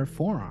across her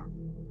forearm.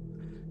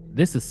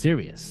 This is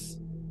serious.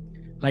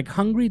 Like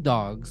hungry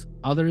dogs,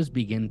 others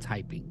begin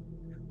typing.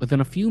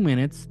 Within a few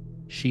minutes,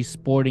 she's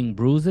sporting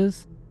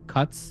bruises,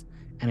 cuts,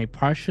 and a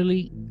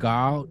partially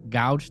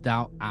gouged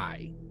out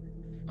eye.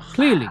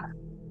 Clearly,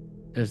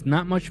 there's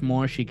not much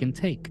more she can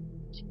take.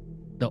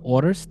 The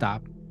orders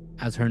stop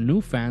as her new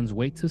fans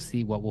wait to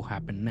see what will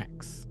happen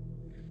next.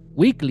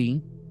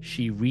 Weakly,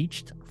 she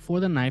reached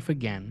for the knife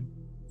again,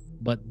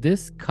 but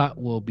this cut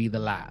will be the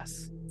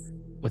last.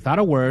 Without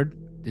a word,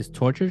 this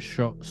tortured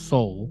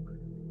soul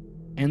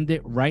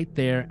ended right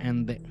there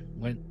and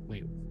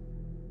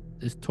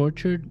This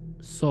tortured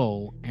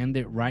soul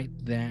ended right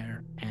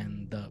there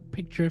and the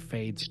picture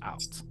fades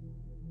out.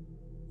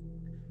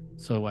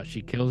 So what,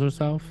 she kills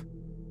herself?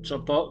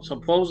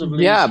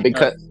 Supposedly. Yeah,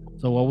 because...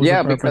 So what was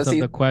the purpose of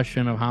the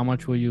question of how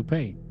much will you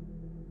pay?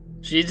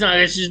 She's not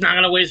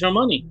gonna waste her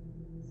money.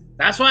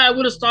 That's why I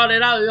would have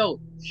started out,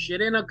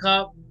 shit in a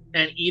cup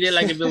and eat it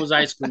like if it was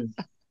ice cream.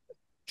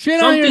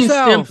 Shit on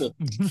yourself. Simple.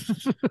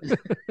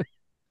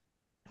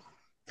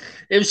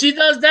 If she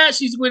does that,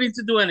 she's willing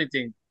to do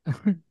anything.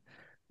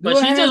 But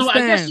I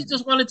guess she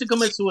just wanted to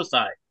commit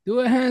suicide.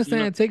 Do a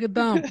handstand, take a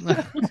dump.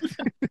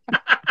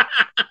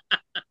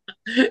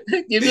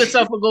 Give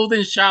yourself a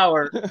golden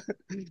shower.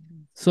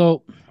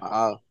 So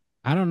I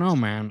don't know,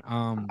 man.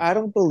 I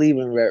don't believe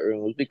in red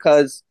rooms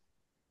because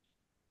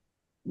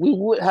we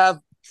would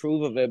have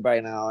proof of it by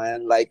now,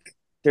 and like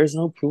there's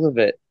no proof of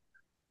it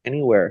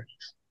anywhere.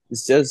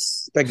 It's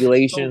just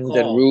speculations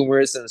and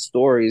rumors and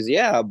stories.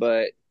 Yeah,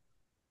 but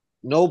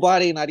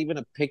nobody, not even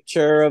a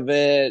picture of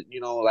it,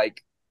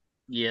 like.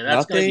 Yeah,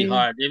 that's going to be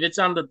hard. If it's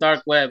on the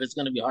dark web, it's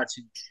going to be hard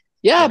to.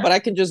 Yeah, but I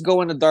can just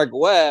go in the dark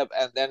web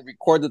and then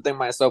record the thing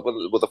myself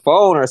with a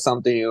phone or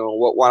something,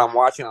 what I'm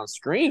watching on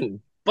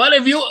screen. But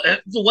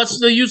what's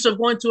the use of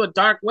going to a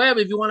dark web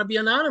if you want to be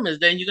anonymous?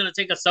 Then you're going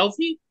to take a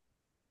selfie?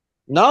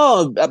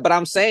 No, but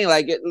I'm saying,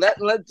 like,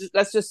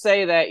 let's just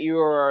say that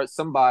you're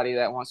somebody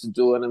that wants to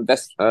do an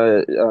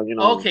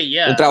okay,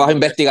 yeah, un trabajo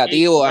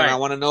investigativo, and I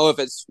want to know if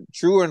it's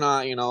true or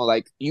not.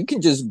 Like, you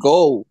can just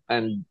go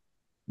and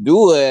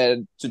do it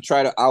to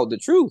try to out the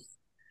truth.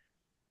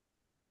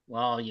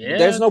 Well, yeah,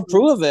 there's no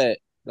proof of it.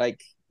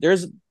 Like,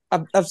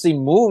 I've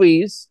seen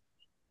movies.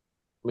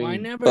 I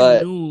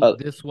never knew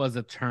this was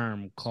a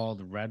term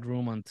called Red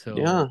Room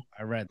until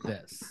I read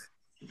this.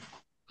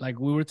 Like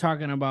we were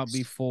talking about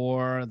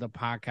before the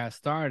podcast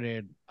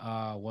started,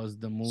 was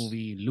the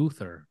movie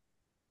Luther.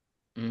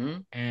 Mm-hmm.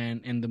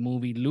 And in the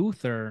movie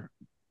Luther,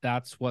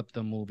 that's what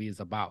the movie is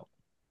about.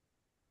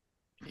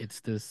 It's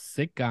this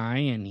sick guy,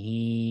 and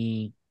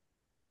he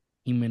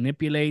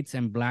manipulates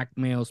and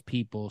blackmails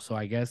people. So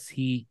I guess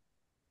he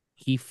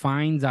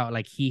finds out,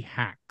 like, he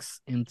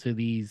hacks into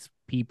these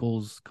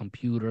people's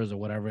computers or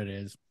whatever it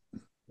is,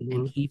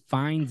 and he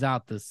finds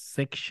out the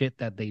sick shit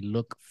that they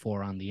look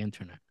for on the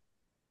internet.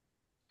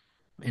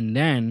 And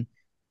then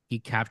he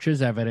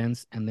captures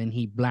evidence, and then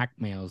he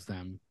blackmails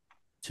them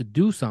to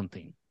do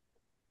something.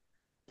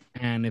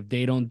 And if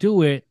they don't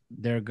do it,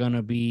 they're going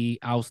to be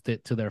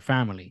ousted to their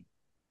family.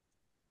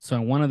 So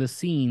in one of the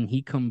scenes,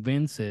 he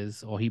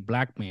convinces, or he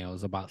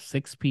blackmails about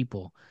 6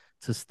 people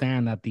to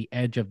stand at the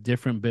edge of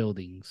different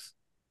buildings.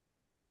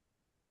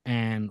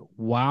 And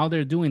while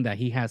they're doing that,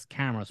 he has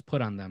cameras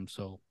put on them.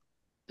 So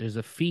there's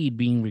a feed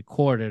being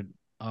recorded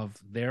of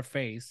their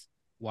face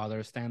while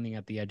they're standing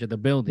at the edge of the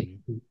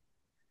building.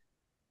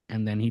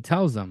 And then he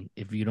tells them,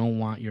 if you don't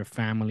want your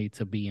family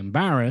to be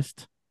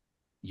embarrassed,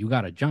 you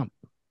got to jump.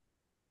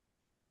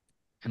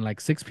 And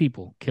like 6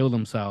 people kill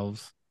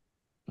themselves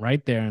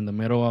right there in the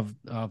middle of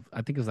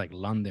I think it's like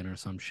London or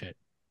some shit.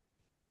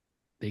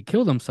 They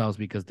kill themselves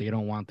because they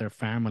don't want their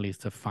families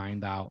to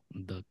find out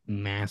the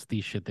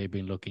nasty shit they've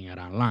been looking at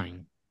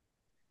online.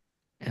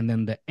 And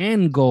then the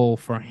end goal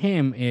for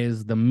him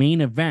is, the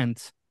main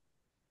event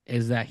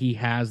is that he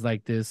has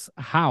like this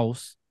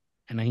house,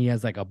 and then he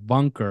has like a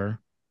bunker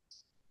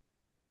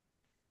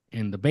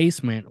in the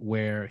basement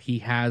where he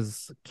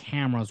has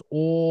cameras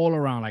all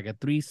around, like a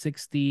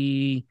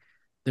 360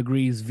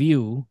 degrees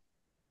view.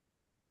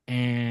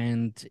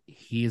 And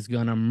he's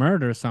going to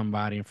murder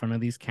somebody in front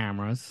of these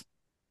cameras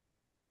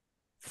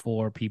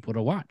for people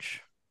to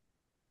watch.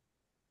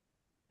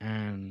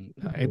 And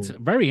it's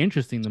very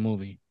interesting, the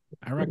movie.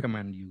 I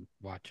recommend you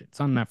watch it. It's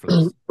on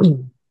Netflix.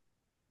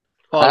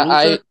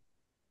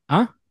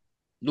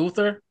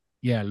 Luther?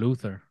 Yeah,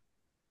 Luther.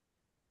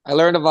 I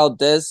learned about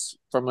this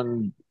from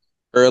an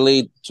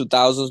early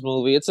 2000s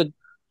movie. It's a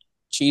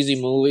cheesy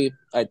movie.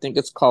 I think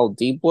it's called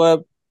Deep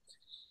Web.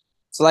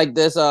 It's like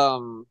this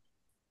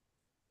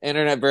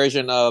internet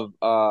version of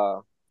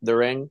The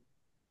Ring,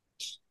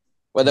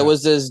 where there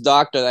was this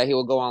doctor that he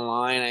would go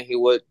online and he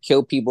would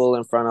kill people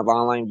in front of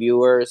online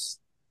viewers,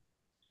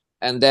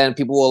 and then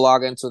people will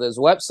log into this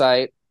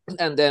website,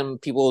 and then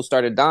people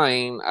started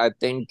dying, I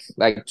think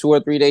like 2 or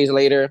 3 days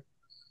later.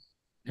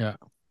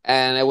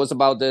 And it was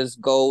about this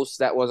ghost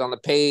that was on the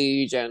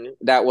page, and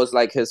that was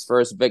like his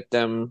first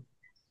victim,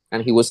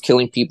 and he was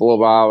killing people,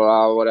 blah,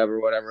 blah,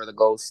 whatever the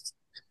ghost.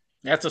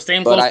 That's the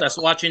same ghost that's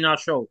watching our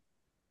show.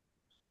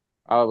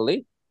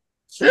 Probably.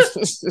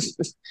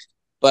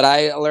 But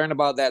I learned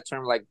about that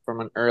term like from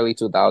an early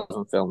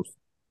 2000 film.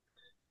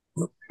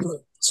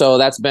 So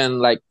that's been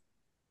like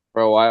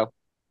for a while.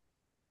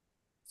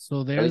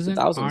 So there's an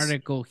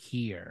article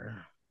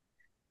here,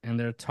 and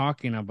they're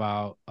talking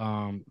about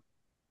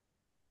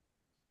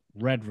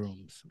red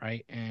rooms,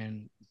 right?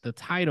 And the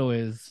title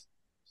is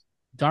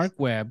Dark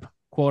Web,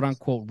 quote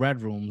unquote,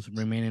 red rooms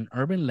remain an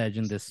urban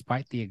legend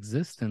despite the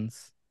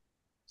existence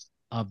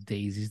of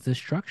Daisy's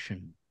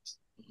destruction.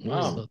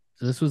 Wow. So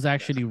this was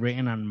actually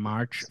written on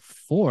March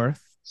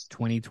 4th,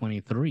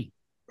 2023.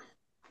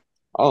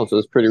 Oh, so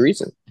it's pretty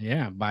recent.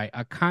 Yeah, by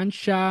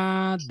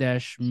Akansha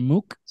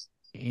Deshmukh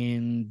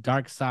in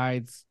Dark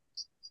Sides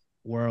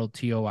World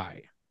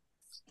TOI.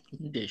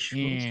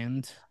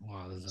 And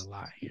wow, there's a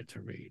lot here to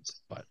read,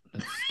 but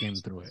let's skim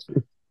through it.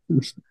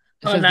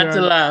 Hard not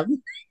to laugh.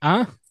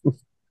 Huh?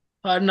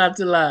 Hard not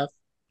to laugh.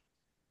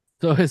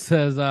 So it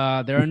says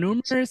there are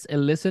numerous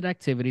illicit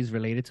activities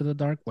related to the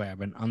dark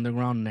web, an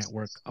underground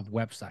network of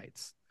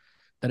websites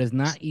that is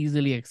not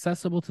easily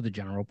accessible to the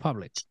general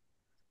public.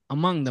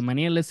 Among the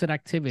many illicit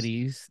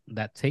activities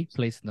that take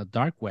place in the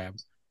dark web,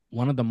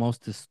 one of the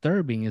most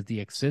disturbing is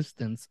the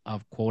existence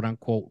of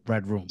quote-unquote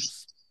red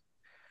rooms.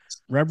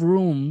 Red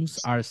rooms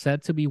are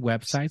said to be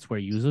websites where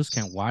users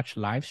can watch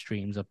live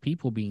streams of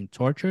people being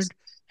tortured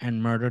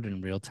and murdered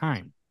in real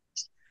time.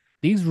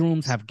 These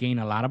rooms have gained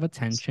a lot of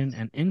attention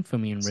and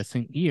infamy in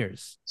recent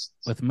years,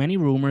 with many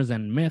rumors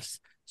and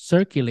myths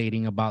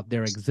circulating about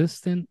their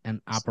existence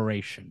and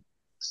operation.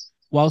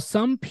 While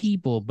some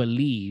people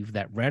believe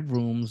that red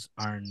rooms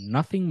are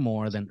nothing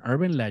more than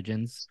urban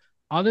legends,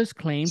 others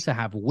claim to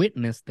have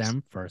witnessed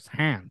them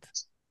firsthand.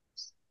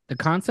 The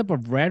concept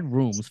of red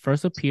rooms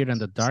first appeared on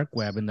the dark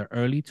web in the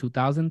early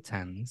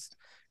 2010s,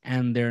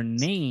 and their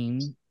name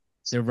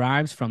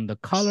derives from the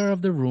color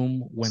of the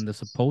room when the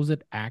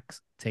supposed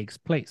act takes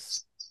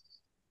place.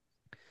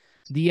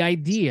 The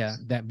idea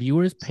that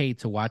viewers pay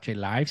to watch a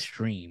live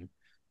stream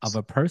of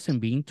a person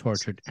being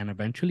tortured and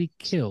eventually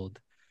killed,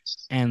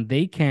 and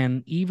they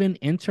can even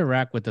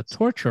interact with the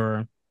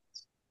torturer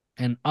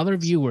and other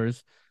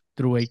viewers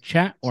through a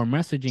chat or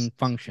messaging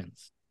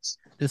functions.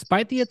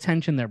 Despite the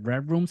attention that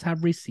red rooms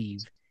have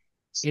received,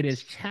 it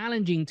is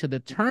challenging to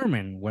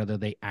determine whether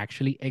they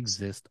actually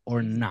exist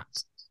or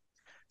not.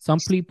 Some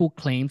people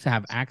claim to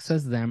have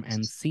accessed them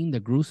and seen the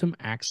gruesome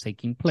acts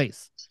taking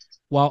place,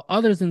 while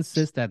others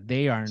insist that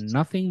they are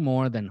nothing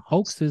more than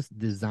hoaxes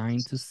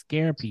designed to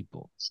scare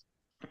people.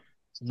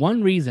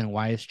 One reason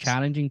why it's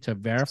challenging to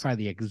verify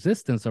the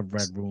existence of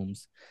red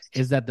rooms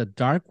is that the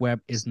dark web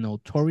is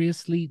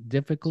notoriously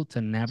difficult to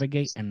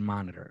navigate and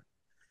monitor.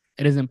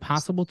 It is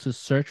impossible to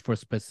search for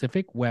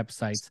specific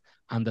websites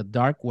on the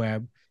dark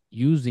web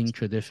using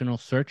traditional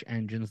search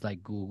engines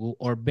like Google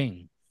or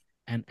Bing,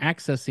 and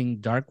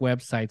accessing dark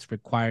websites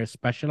requires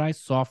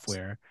specialized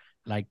software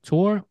like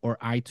Tor or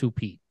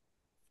I2P.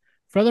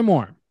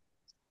 Furthermore,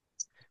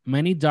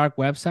 many dark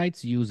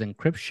websites use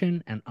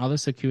encryption and other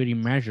security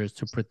measures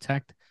to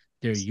protect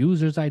their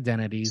users'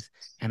 identities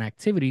and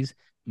activities,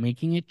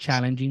 making it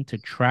challenging to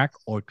track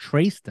or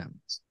trace them.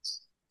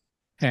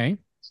 Okay.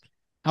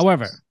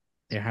 However,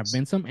 there have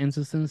been some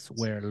instances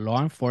where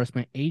law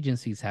enforcement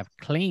agencies have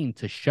claimed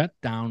to shut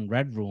down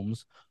red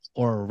rooms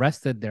or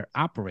arrested their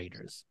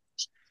operators.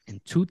 In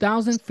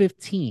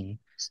 2015,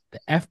 the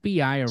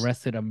FBI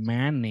arrested a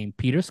man named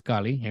Peter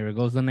Scully, here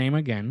goes the name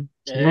again,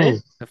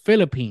 the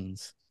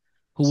Philippines,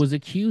 who was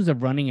accused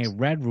of running a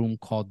red room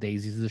called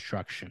Daisy's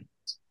Destruction.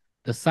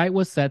 The site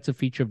was said to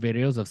feature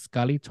videos of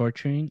Scully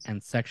torturing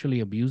and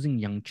sexually abusing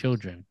young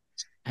children,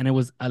 and it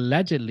was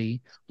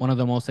allegedly one of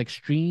the most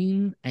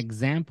extreme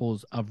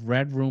examples of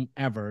red room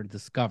ever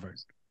discovered.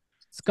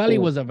 Scully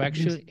was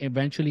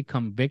eventually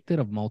convicted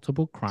of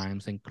multiple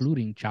crimes,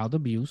 including child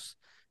abuse,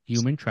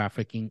 human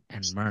trafficking,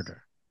 and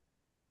murder.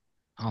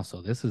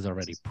 Also, this is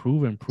already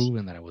proven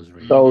that it was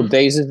real. So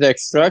Daisy's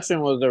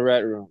Destruction was the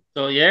red room.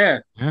 So yeah.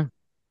 Yeah.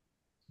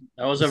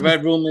 That was a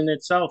red room in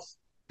itself.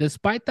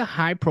 Despite the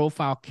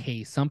high-profile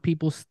case, some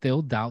people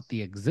still doubt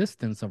the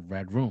existence of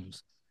red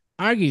rooms,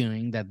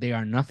 arguing that they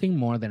are nothing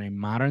more than a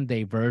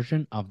modern-day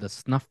version of the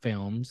snuff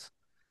films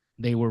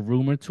they were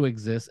rumored to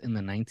exist in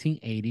the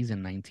 1980s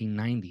and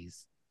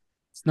 1990s.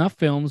 Snuff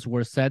films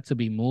were said to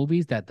be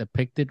movies that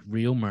depicted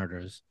real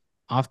murders,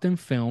 often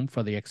filmed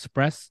for the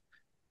express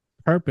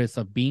purpose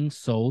of being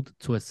sold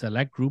to a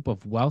select group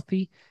of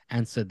wealthy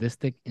and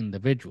sadistic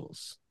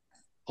individuals.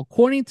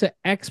 According to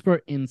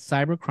expert in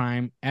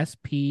cybercrime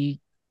SP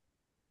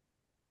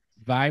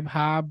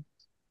Vaibhav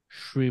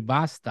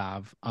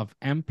Srivastava of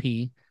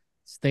MP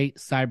State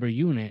Cyber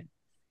Unit,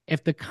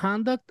 if the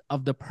conduct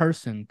of the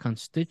person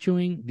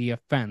constituting the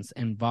offense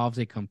involves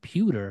a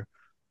computer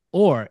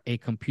or a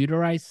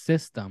computerized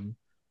system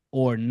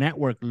or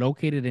network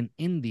located in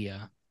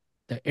India,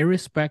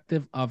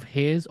 irrespective of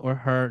his or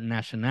her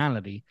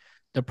nationality,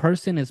 the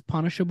person is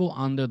punishable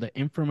under the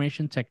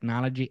Information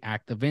Technology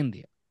Act of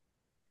India.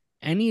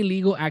 Any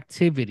illegal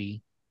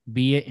activity,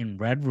 be it in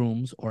red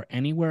rooms or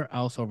anywhere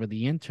else over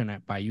the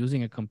internet by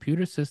using a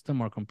computer system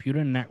or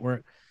computer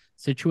network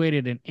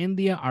situated in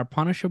India, are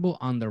punishable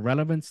under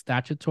relevant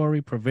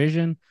statutory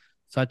provision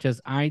such as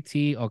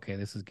IT. Okay,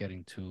 this is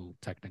getting too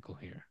technical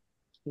here.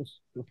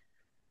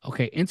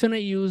 Okay,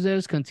 internet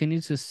users continue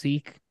to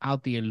seek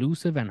out the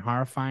elusive and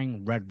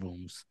horrifying red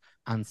rooms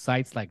on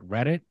sites like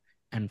Reddit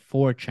and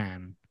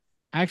 4chan.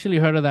 I actually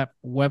heard of that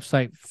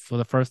website for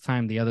the first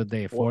time the other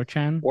day,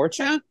 4chan.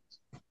 4chan?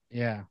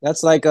 Yeah.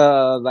 That's like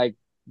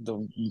the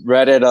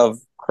Reddit of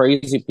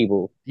crazy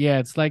people. Yeah,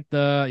 it's like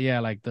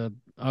the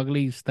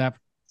ugly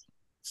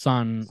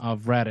stepson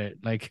of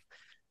Reddit. Like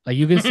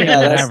you can say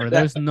whatever.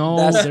 There's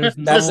no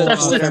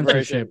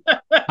censorship.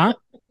 Huh?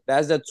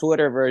 That's the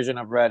Twitter version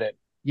of Reddit.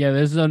 Yeah,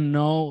 there's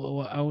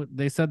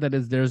they said that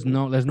there's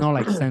no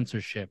like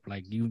censorship.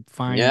 Like you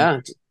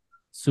find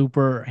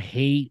super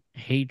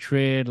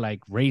hatred,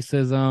 like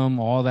racism,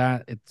 all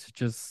that. It's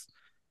just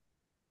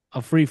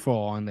a free for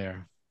all on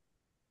there.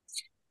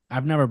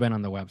 I've never been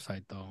on the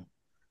website though.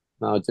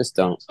 No, just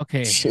don't.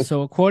 Okay,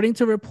 so according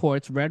to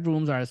reports, red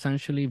rooms are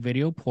essentially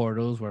video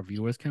portals where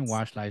viewers can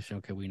watch live stream.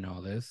 Okay, we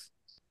know this.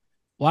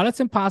 While it's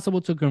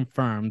impossible to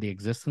confirm the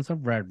existence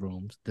of red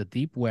rooms, the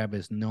deep web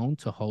is known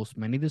to host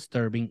many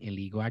disturbing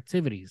illegal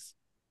activities.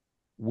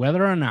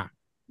 Whether or not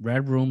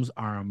red rooms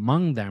are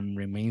among them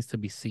remains to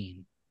be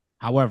seen.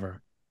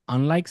 However,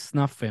 unlike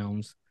snuff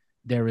films,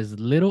 there is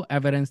little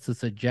evidence to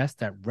suggest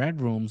that red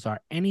rooms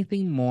are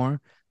anything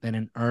more than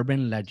an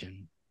urban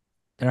legend.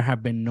 There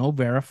have been no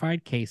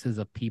verified cases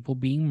of people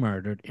being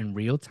murdered in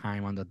real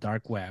time on the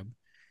dark web,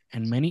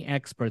 and many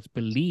experts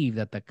believe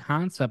that the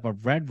concept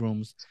of red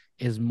rooms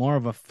is more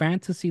of a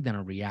fantasy than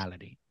a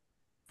reality.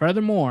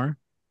 Furthermore,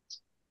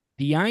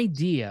 the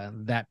idea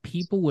that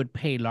people would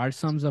pay large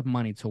sums of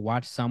money to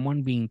watch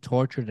someone being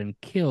tortured and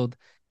killed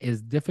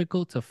is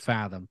difficult to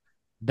fathom.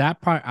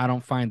 That part I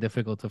don't find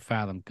difficult to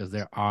fathom because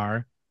there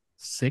are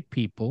sick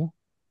people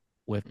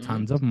with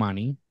tons of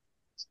money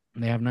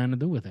and they have nothing to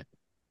do with it.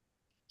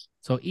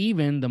 So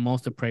even the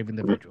most depraved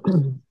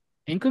individuals.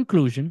 In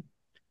conclusion,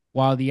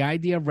 while the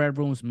idea of red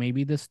rooms may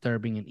be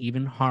disturbing and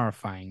even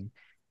horrifying,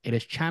 it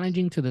is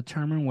challenging to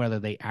determine whether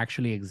they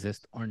actually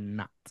exist or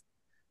not.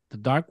 The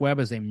dark web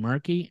is a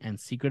murky and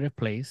secretive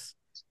place,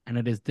 and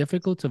it is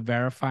difficult to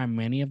verify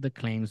many of the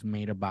claims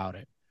made about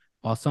it.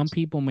 While some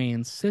people may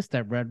insist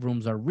that red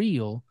rooms are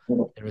real,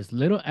 there is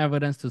little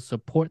evidence to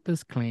support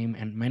this claim,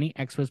 and many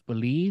experts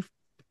believe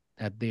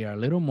that they are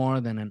little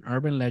more than an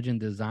urban legend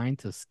designed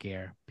to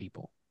scare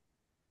people.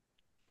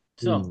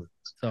 So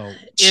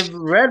if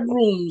red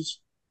rooms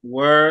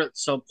were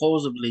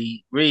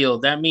supposedly real,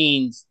 that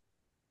means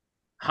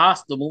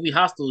the movie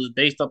Hostel is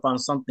based up on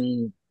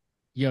something.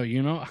 Yo,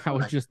 you know, I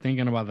was just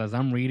thinking about this.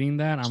 I'm reading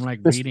that. I'm like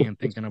reading and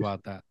thinking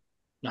about that.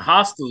 The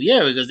Hostel,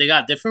 yeah, because they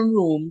got different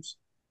rooms.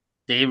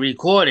 They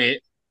record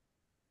it,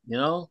 you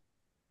know.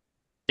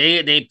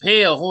 They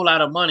pay a whole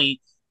lot of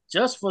money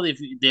just for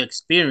the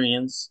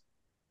experience.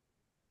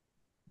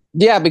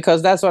 Yeah,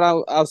 because that's what I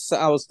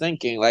was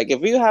thinking. Like, if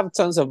you have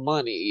tons of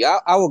money,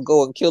 I would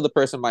go and kill the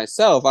person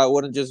myself. I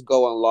wouldn't just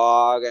go and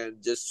log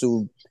and just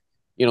to,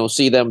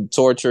 see them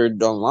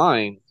tortured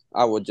online.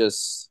 I would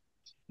just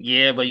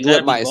but you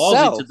gotta be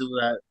ballsy to do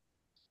that.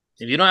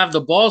 If you don't have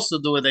the balls to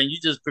do it, then you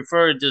just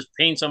prefer just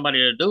paying somebody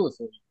to do it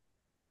for you.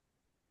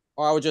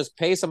 Or I would just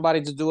pay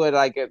somebody to do it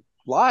like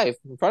live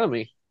in front of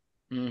me.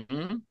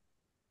 Mm-hmm.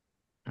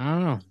 I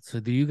don't know. So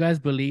do you guys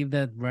believe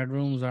that red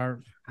rooms are...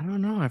 I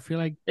don't know. I feel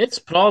like... It's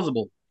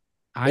plausible.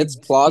 It's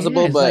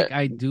plausible, but... like,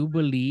 I do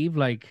believe,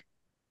 like...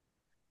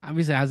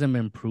 Obviously, it hasn't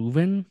been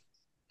proven.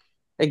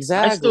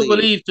 Exactly. I still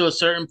believe to a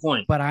certain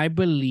point. But I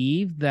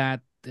believe that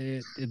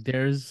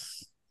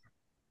there's...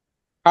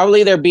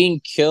 Probably they're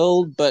being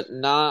killed, but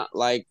not,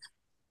 like,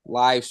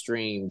 live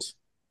streamed.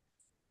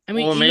 I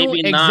mean, or maybe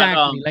exactly.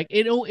 Not, like,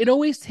 it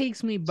always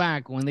takes me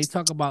back when they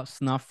talk about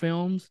snuff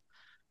films.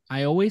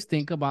 I always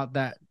think about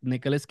that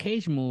Nicolas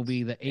Cage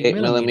movie, the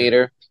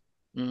 8mm.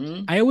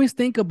 Mm-hmm. I always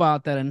think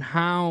about that and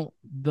how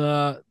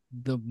the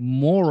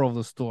moral of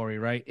the story,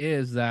 right,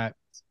 is that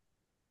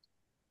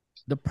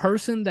the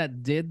person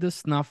that did the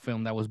snuff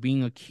film, that was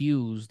being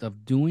accused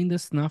of doing the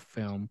snuff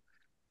film,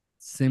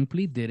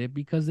 simply did it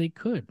because they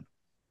could.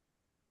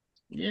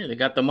 Yeah, they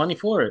got the money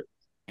for it.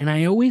 And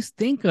I always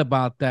think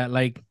about that.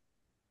 Like,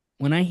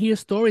 when I hear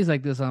stories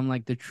like this, I'm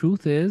like, the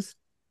truth is,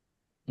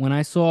 when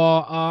I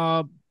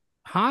saw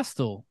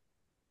Hostel,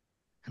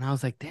 and I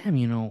was like,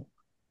 damn,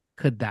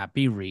 could that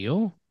be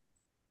real?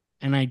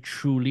 And I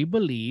truly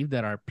believe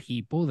that are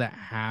people that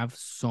have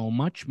so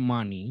much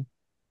money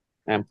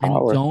and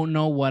power and don't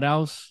know what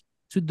else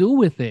to do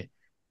with it.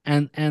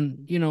 And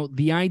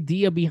the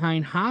idea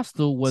behind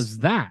Hostel was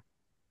that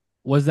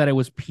it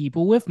was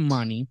people with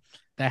money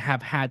that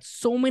have had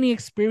so many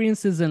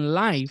experiences in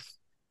life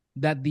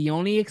that the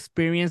only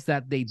experience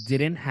that they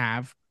didn't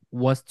have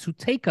was to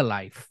take a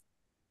life.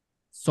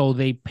 So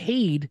they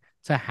paid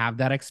to have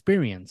that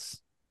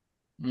experience.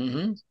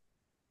 Mm-hmm.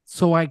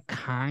 So I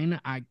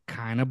kind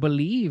of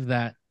believe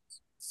that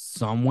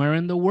somewhere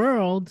in the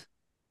world,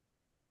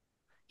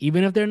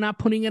 even if they're not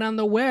putting it on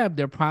the web,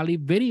 they're probably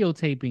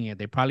videotaping it.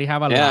 They probably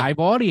have a live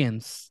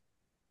audience.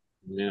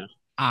 Yeah.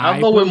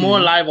 I'll go with more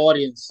live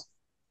audience.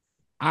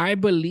 I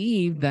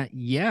believe that,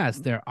 yes,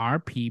 there are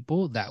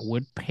people that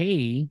would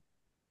pay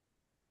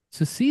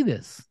to see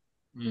this.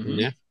 Mm-hmm.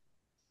 Yeah.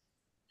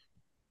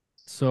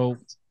 So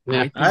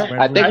yeah.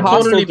 I think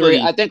Hostel 3.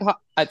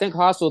 I think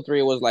Hostel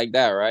 3 was like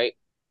that, right?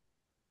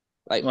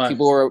 Like what?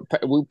 people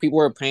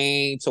were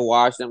paying to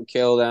watch them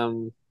kill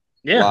them.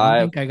 Yeah, live. I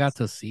think I got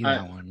to see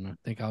that one. I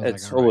think I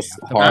was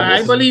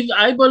I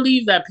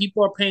believe that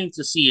people are paying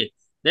to see it.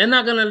 They're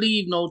not gonna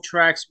leave no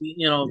tracks,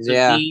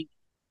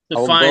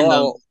 to find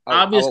them.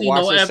 Obviously,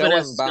 no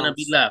evidence is gonna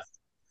be left.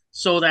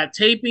 So that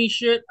taping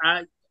shit,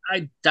 I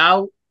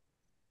doubt,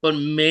 but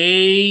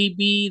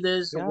maybe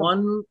there's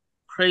one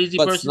crazy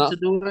person to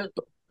do it.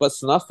 But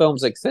snuff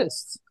films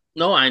exist.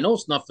 No, I know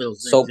snuff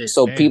films exist.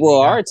 So people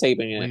are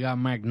taping it. We got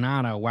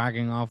Magnotta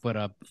whacking off with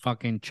a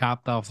fucking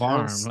chopped off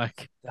arm.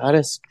 Like, that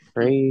is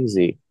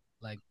crazy.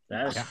 Like,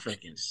 that's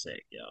freaking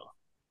sick, yo.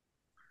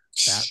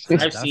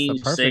 That's the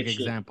perfect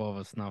example of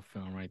a snuff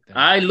film right there.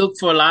 I look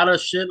for a lot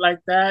of shit like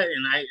that,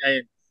 and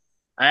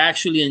I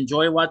actually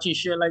enjoy watching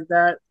shit like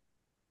that.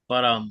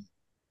 But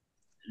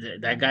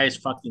that guy is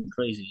fucking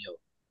crazy, yo.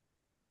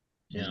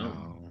 You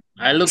know,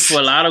 I look for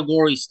a lot of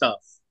gory stuff.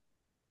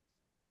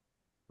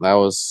 That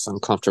was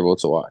uncomfortable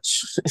to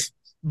watch.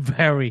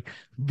 Very,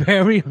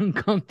 very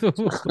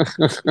uncomfortable.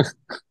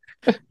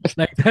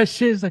 Like, that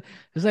shit is like,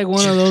 it's like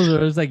one of those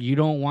where it's like you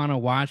don't want to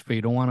watch, but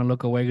you don't want to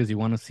look away because you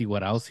want to see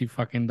what else he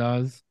fucking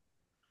does.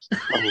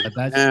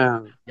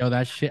 But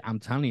that shit, I'm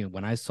telling you,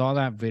 when I saw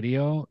that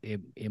video,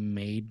 it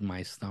made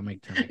my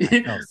stomach turn.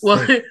 I felt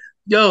well, sick.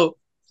 yo,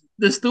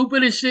 the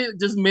stupidest shit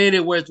just made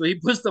it worse. When he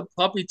puts the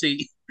puppy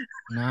teeth.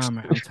 Nah,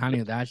 man, I'm telling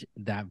you,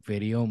 that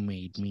video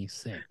made me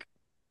sick.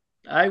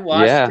 I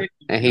watched it.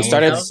 And he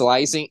started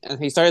slicing,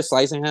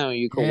 him.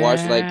 You could watch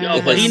like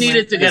but he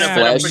needed to get a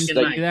better flesh,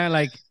 freaking knife. That,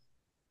 like,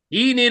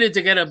 he needed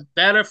to get a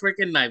better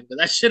freaking knife because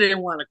that shit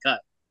didn't want to cut.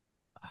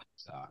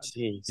 God,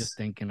 just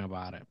thinking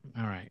about it.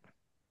 All right.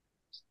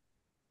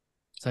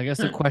 So I guess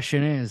the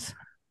question is,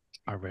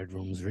 are red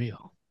rooms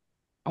real?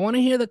 I want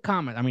to hear the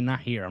comment. I mean, not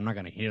here. I'm not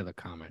going to hear the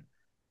comment.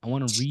 I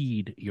want to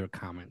read your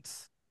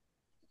comments.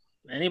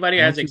 Anybody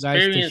has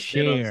experience,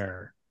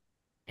 share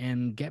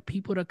and get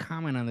people to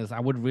comment on this. I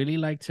would really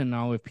like to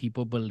know if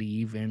people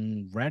believe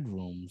in red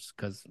rooms,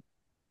 because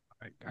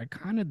I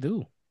kind of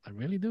do. I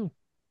really do.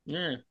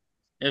 Yeah.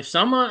 If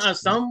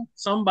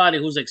somebody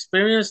who's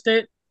experienced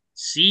it,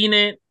 seen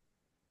it,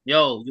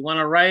 yo, you want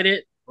to write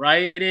it?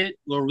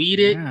 We'll read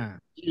it. And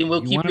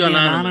we'll keep you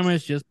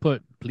anonymous. Just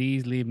put,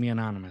 please leave me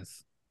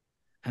anonymous.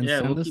 And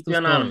we'll keep you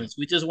anonymous.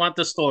 We just want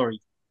the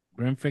story.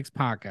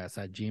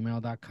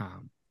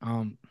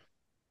 GrimFixPodcast@gmail.com.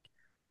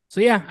 So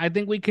yeah, I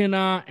think we can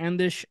end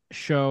this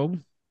show.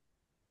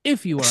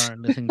 If you are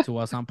listening to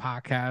us on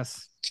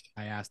podcasts,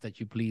 I ask that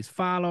you please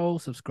follow,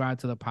 subscribe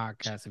to the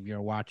podcast. If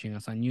you're watching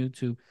us on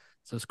YouTube,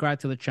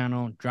 subscribe to the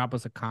channel, drop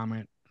us a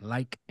comment,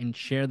 like and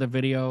share the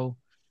video.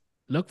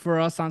 Look for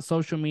us on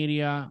social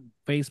media,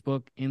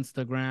 Facebook,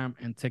 Instagram,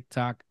 and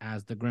TikTok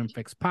as the Grim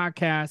Fix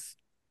Podcast.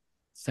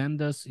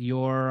 Send us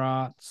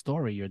your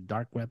story, your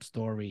dark web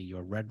story,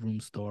 your red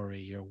room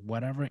story, your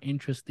whatever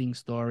interesting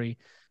story.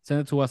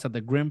 Send it to us at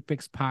the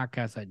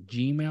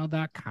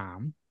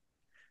grimfixpodcast@gmail.com.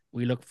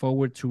 We look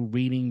forward to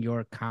reading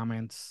your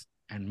comments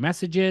and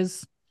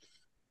messages.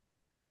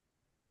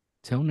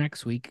 Till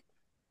next week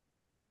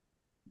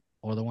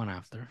or the one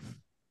after.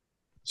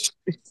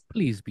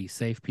 Please be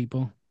safe,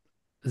 people.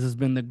 This has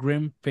been the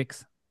Grim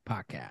Fix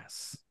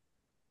Podcast.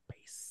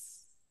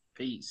 Peace.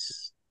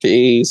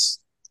 Peace.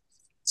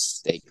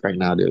 Steak right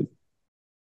now, dude.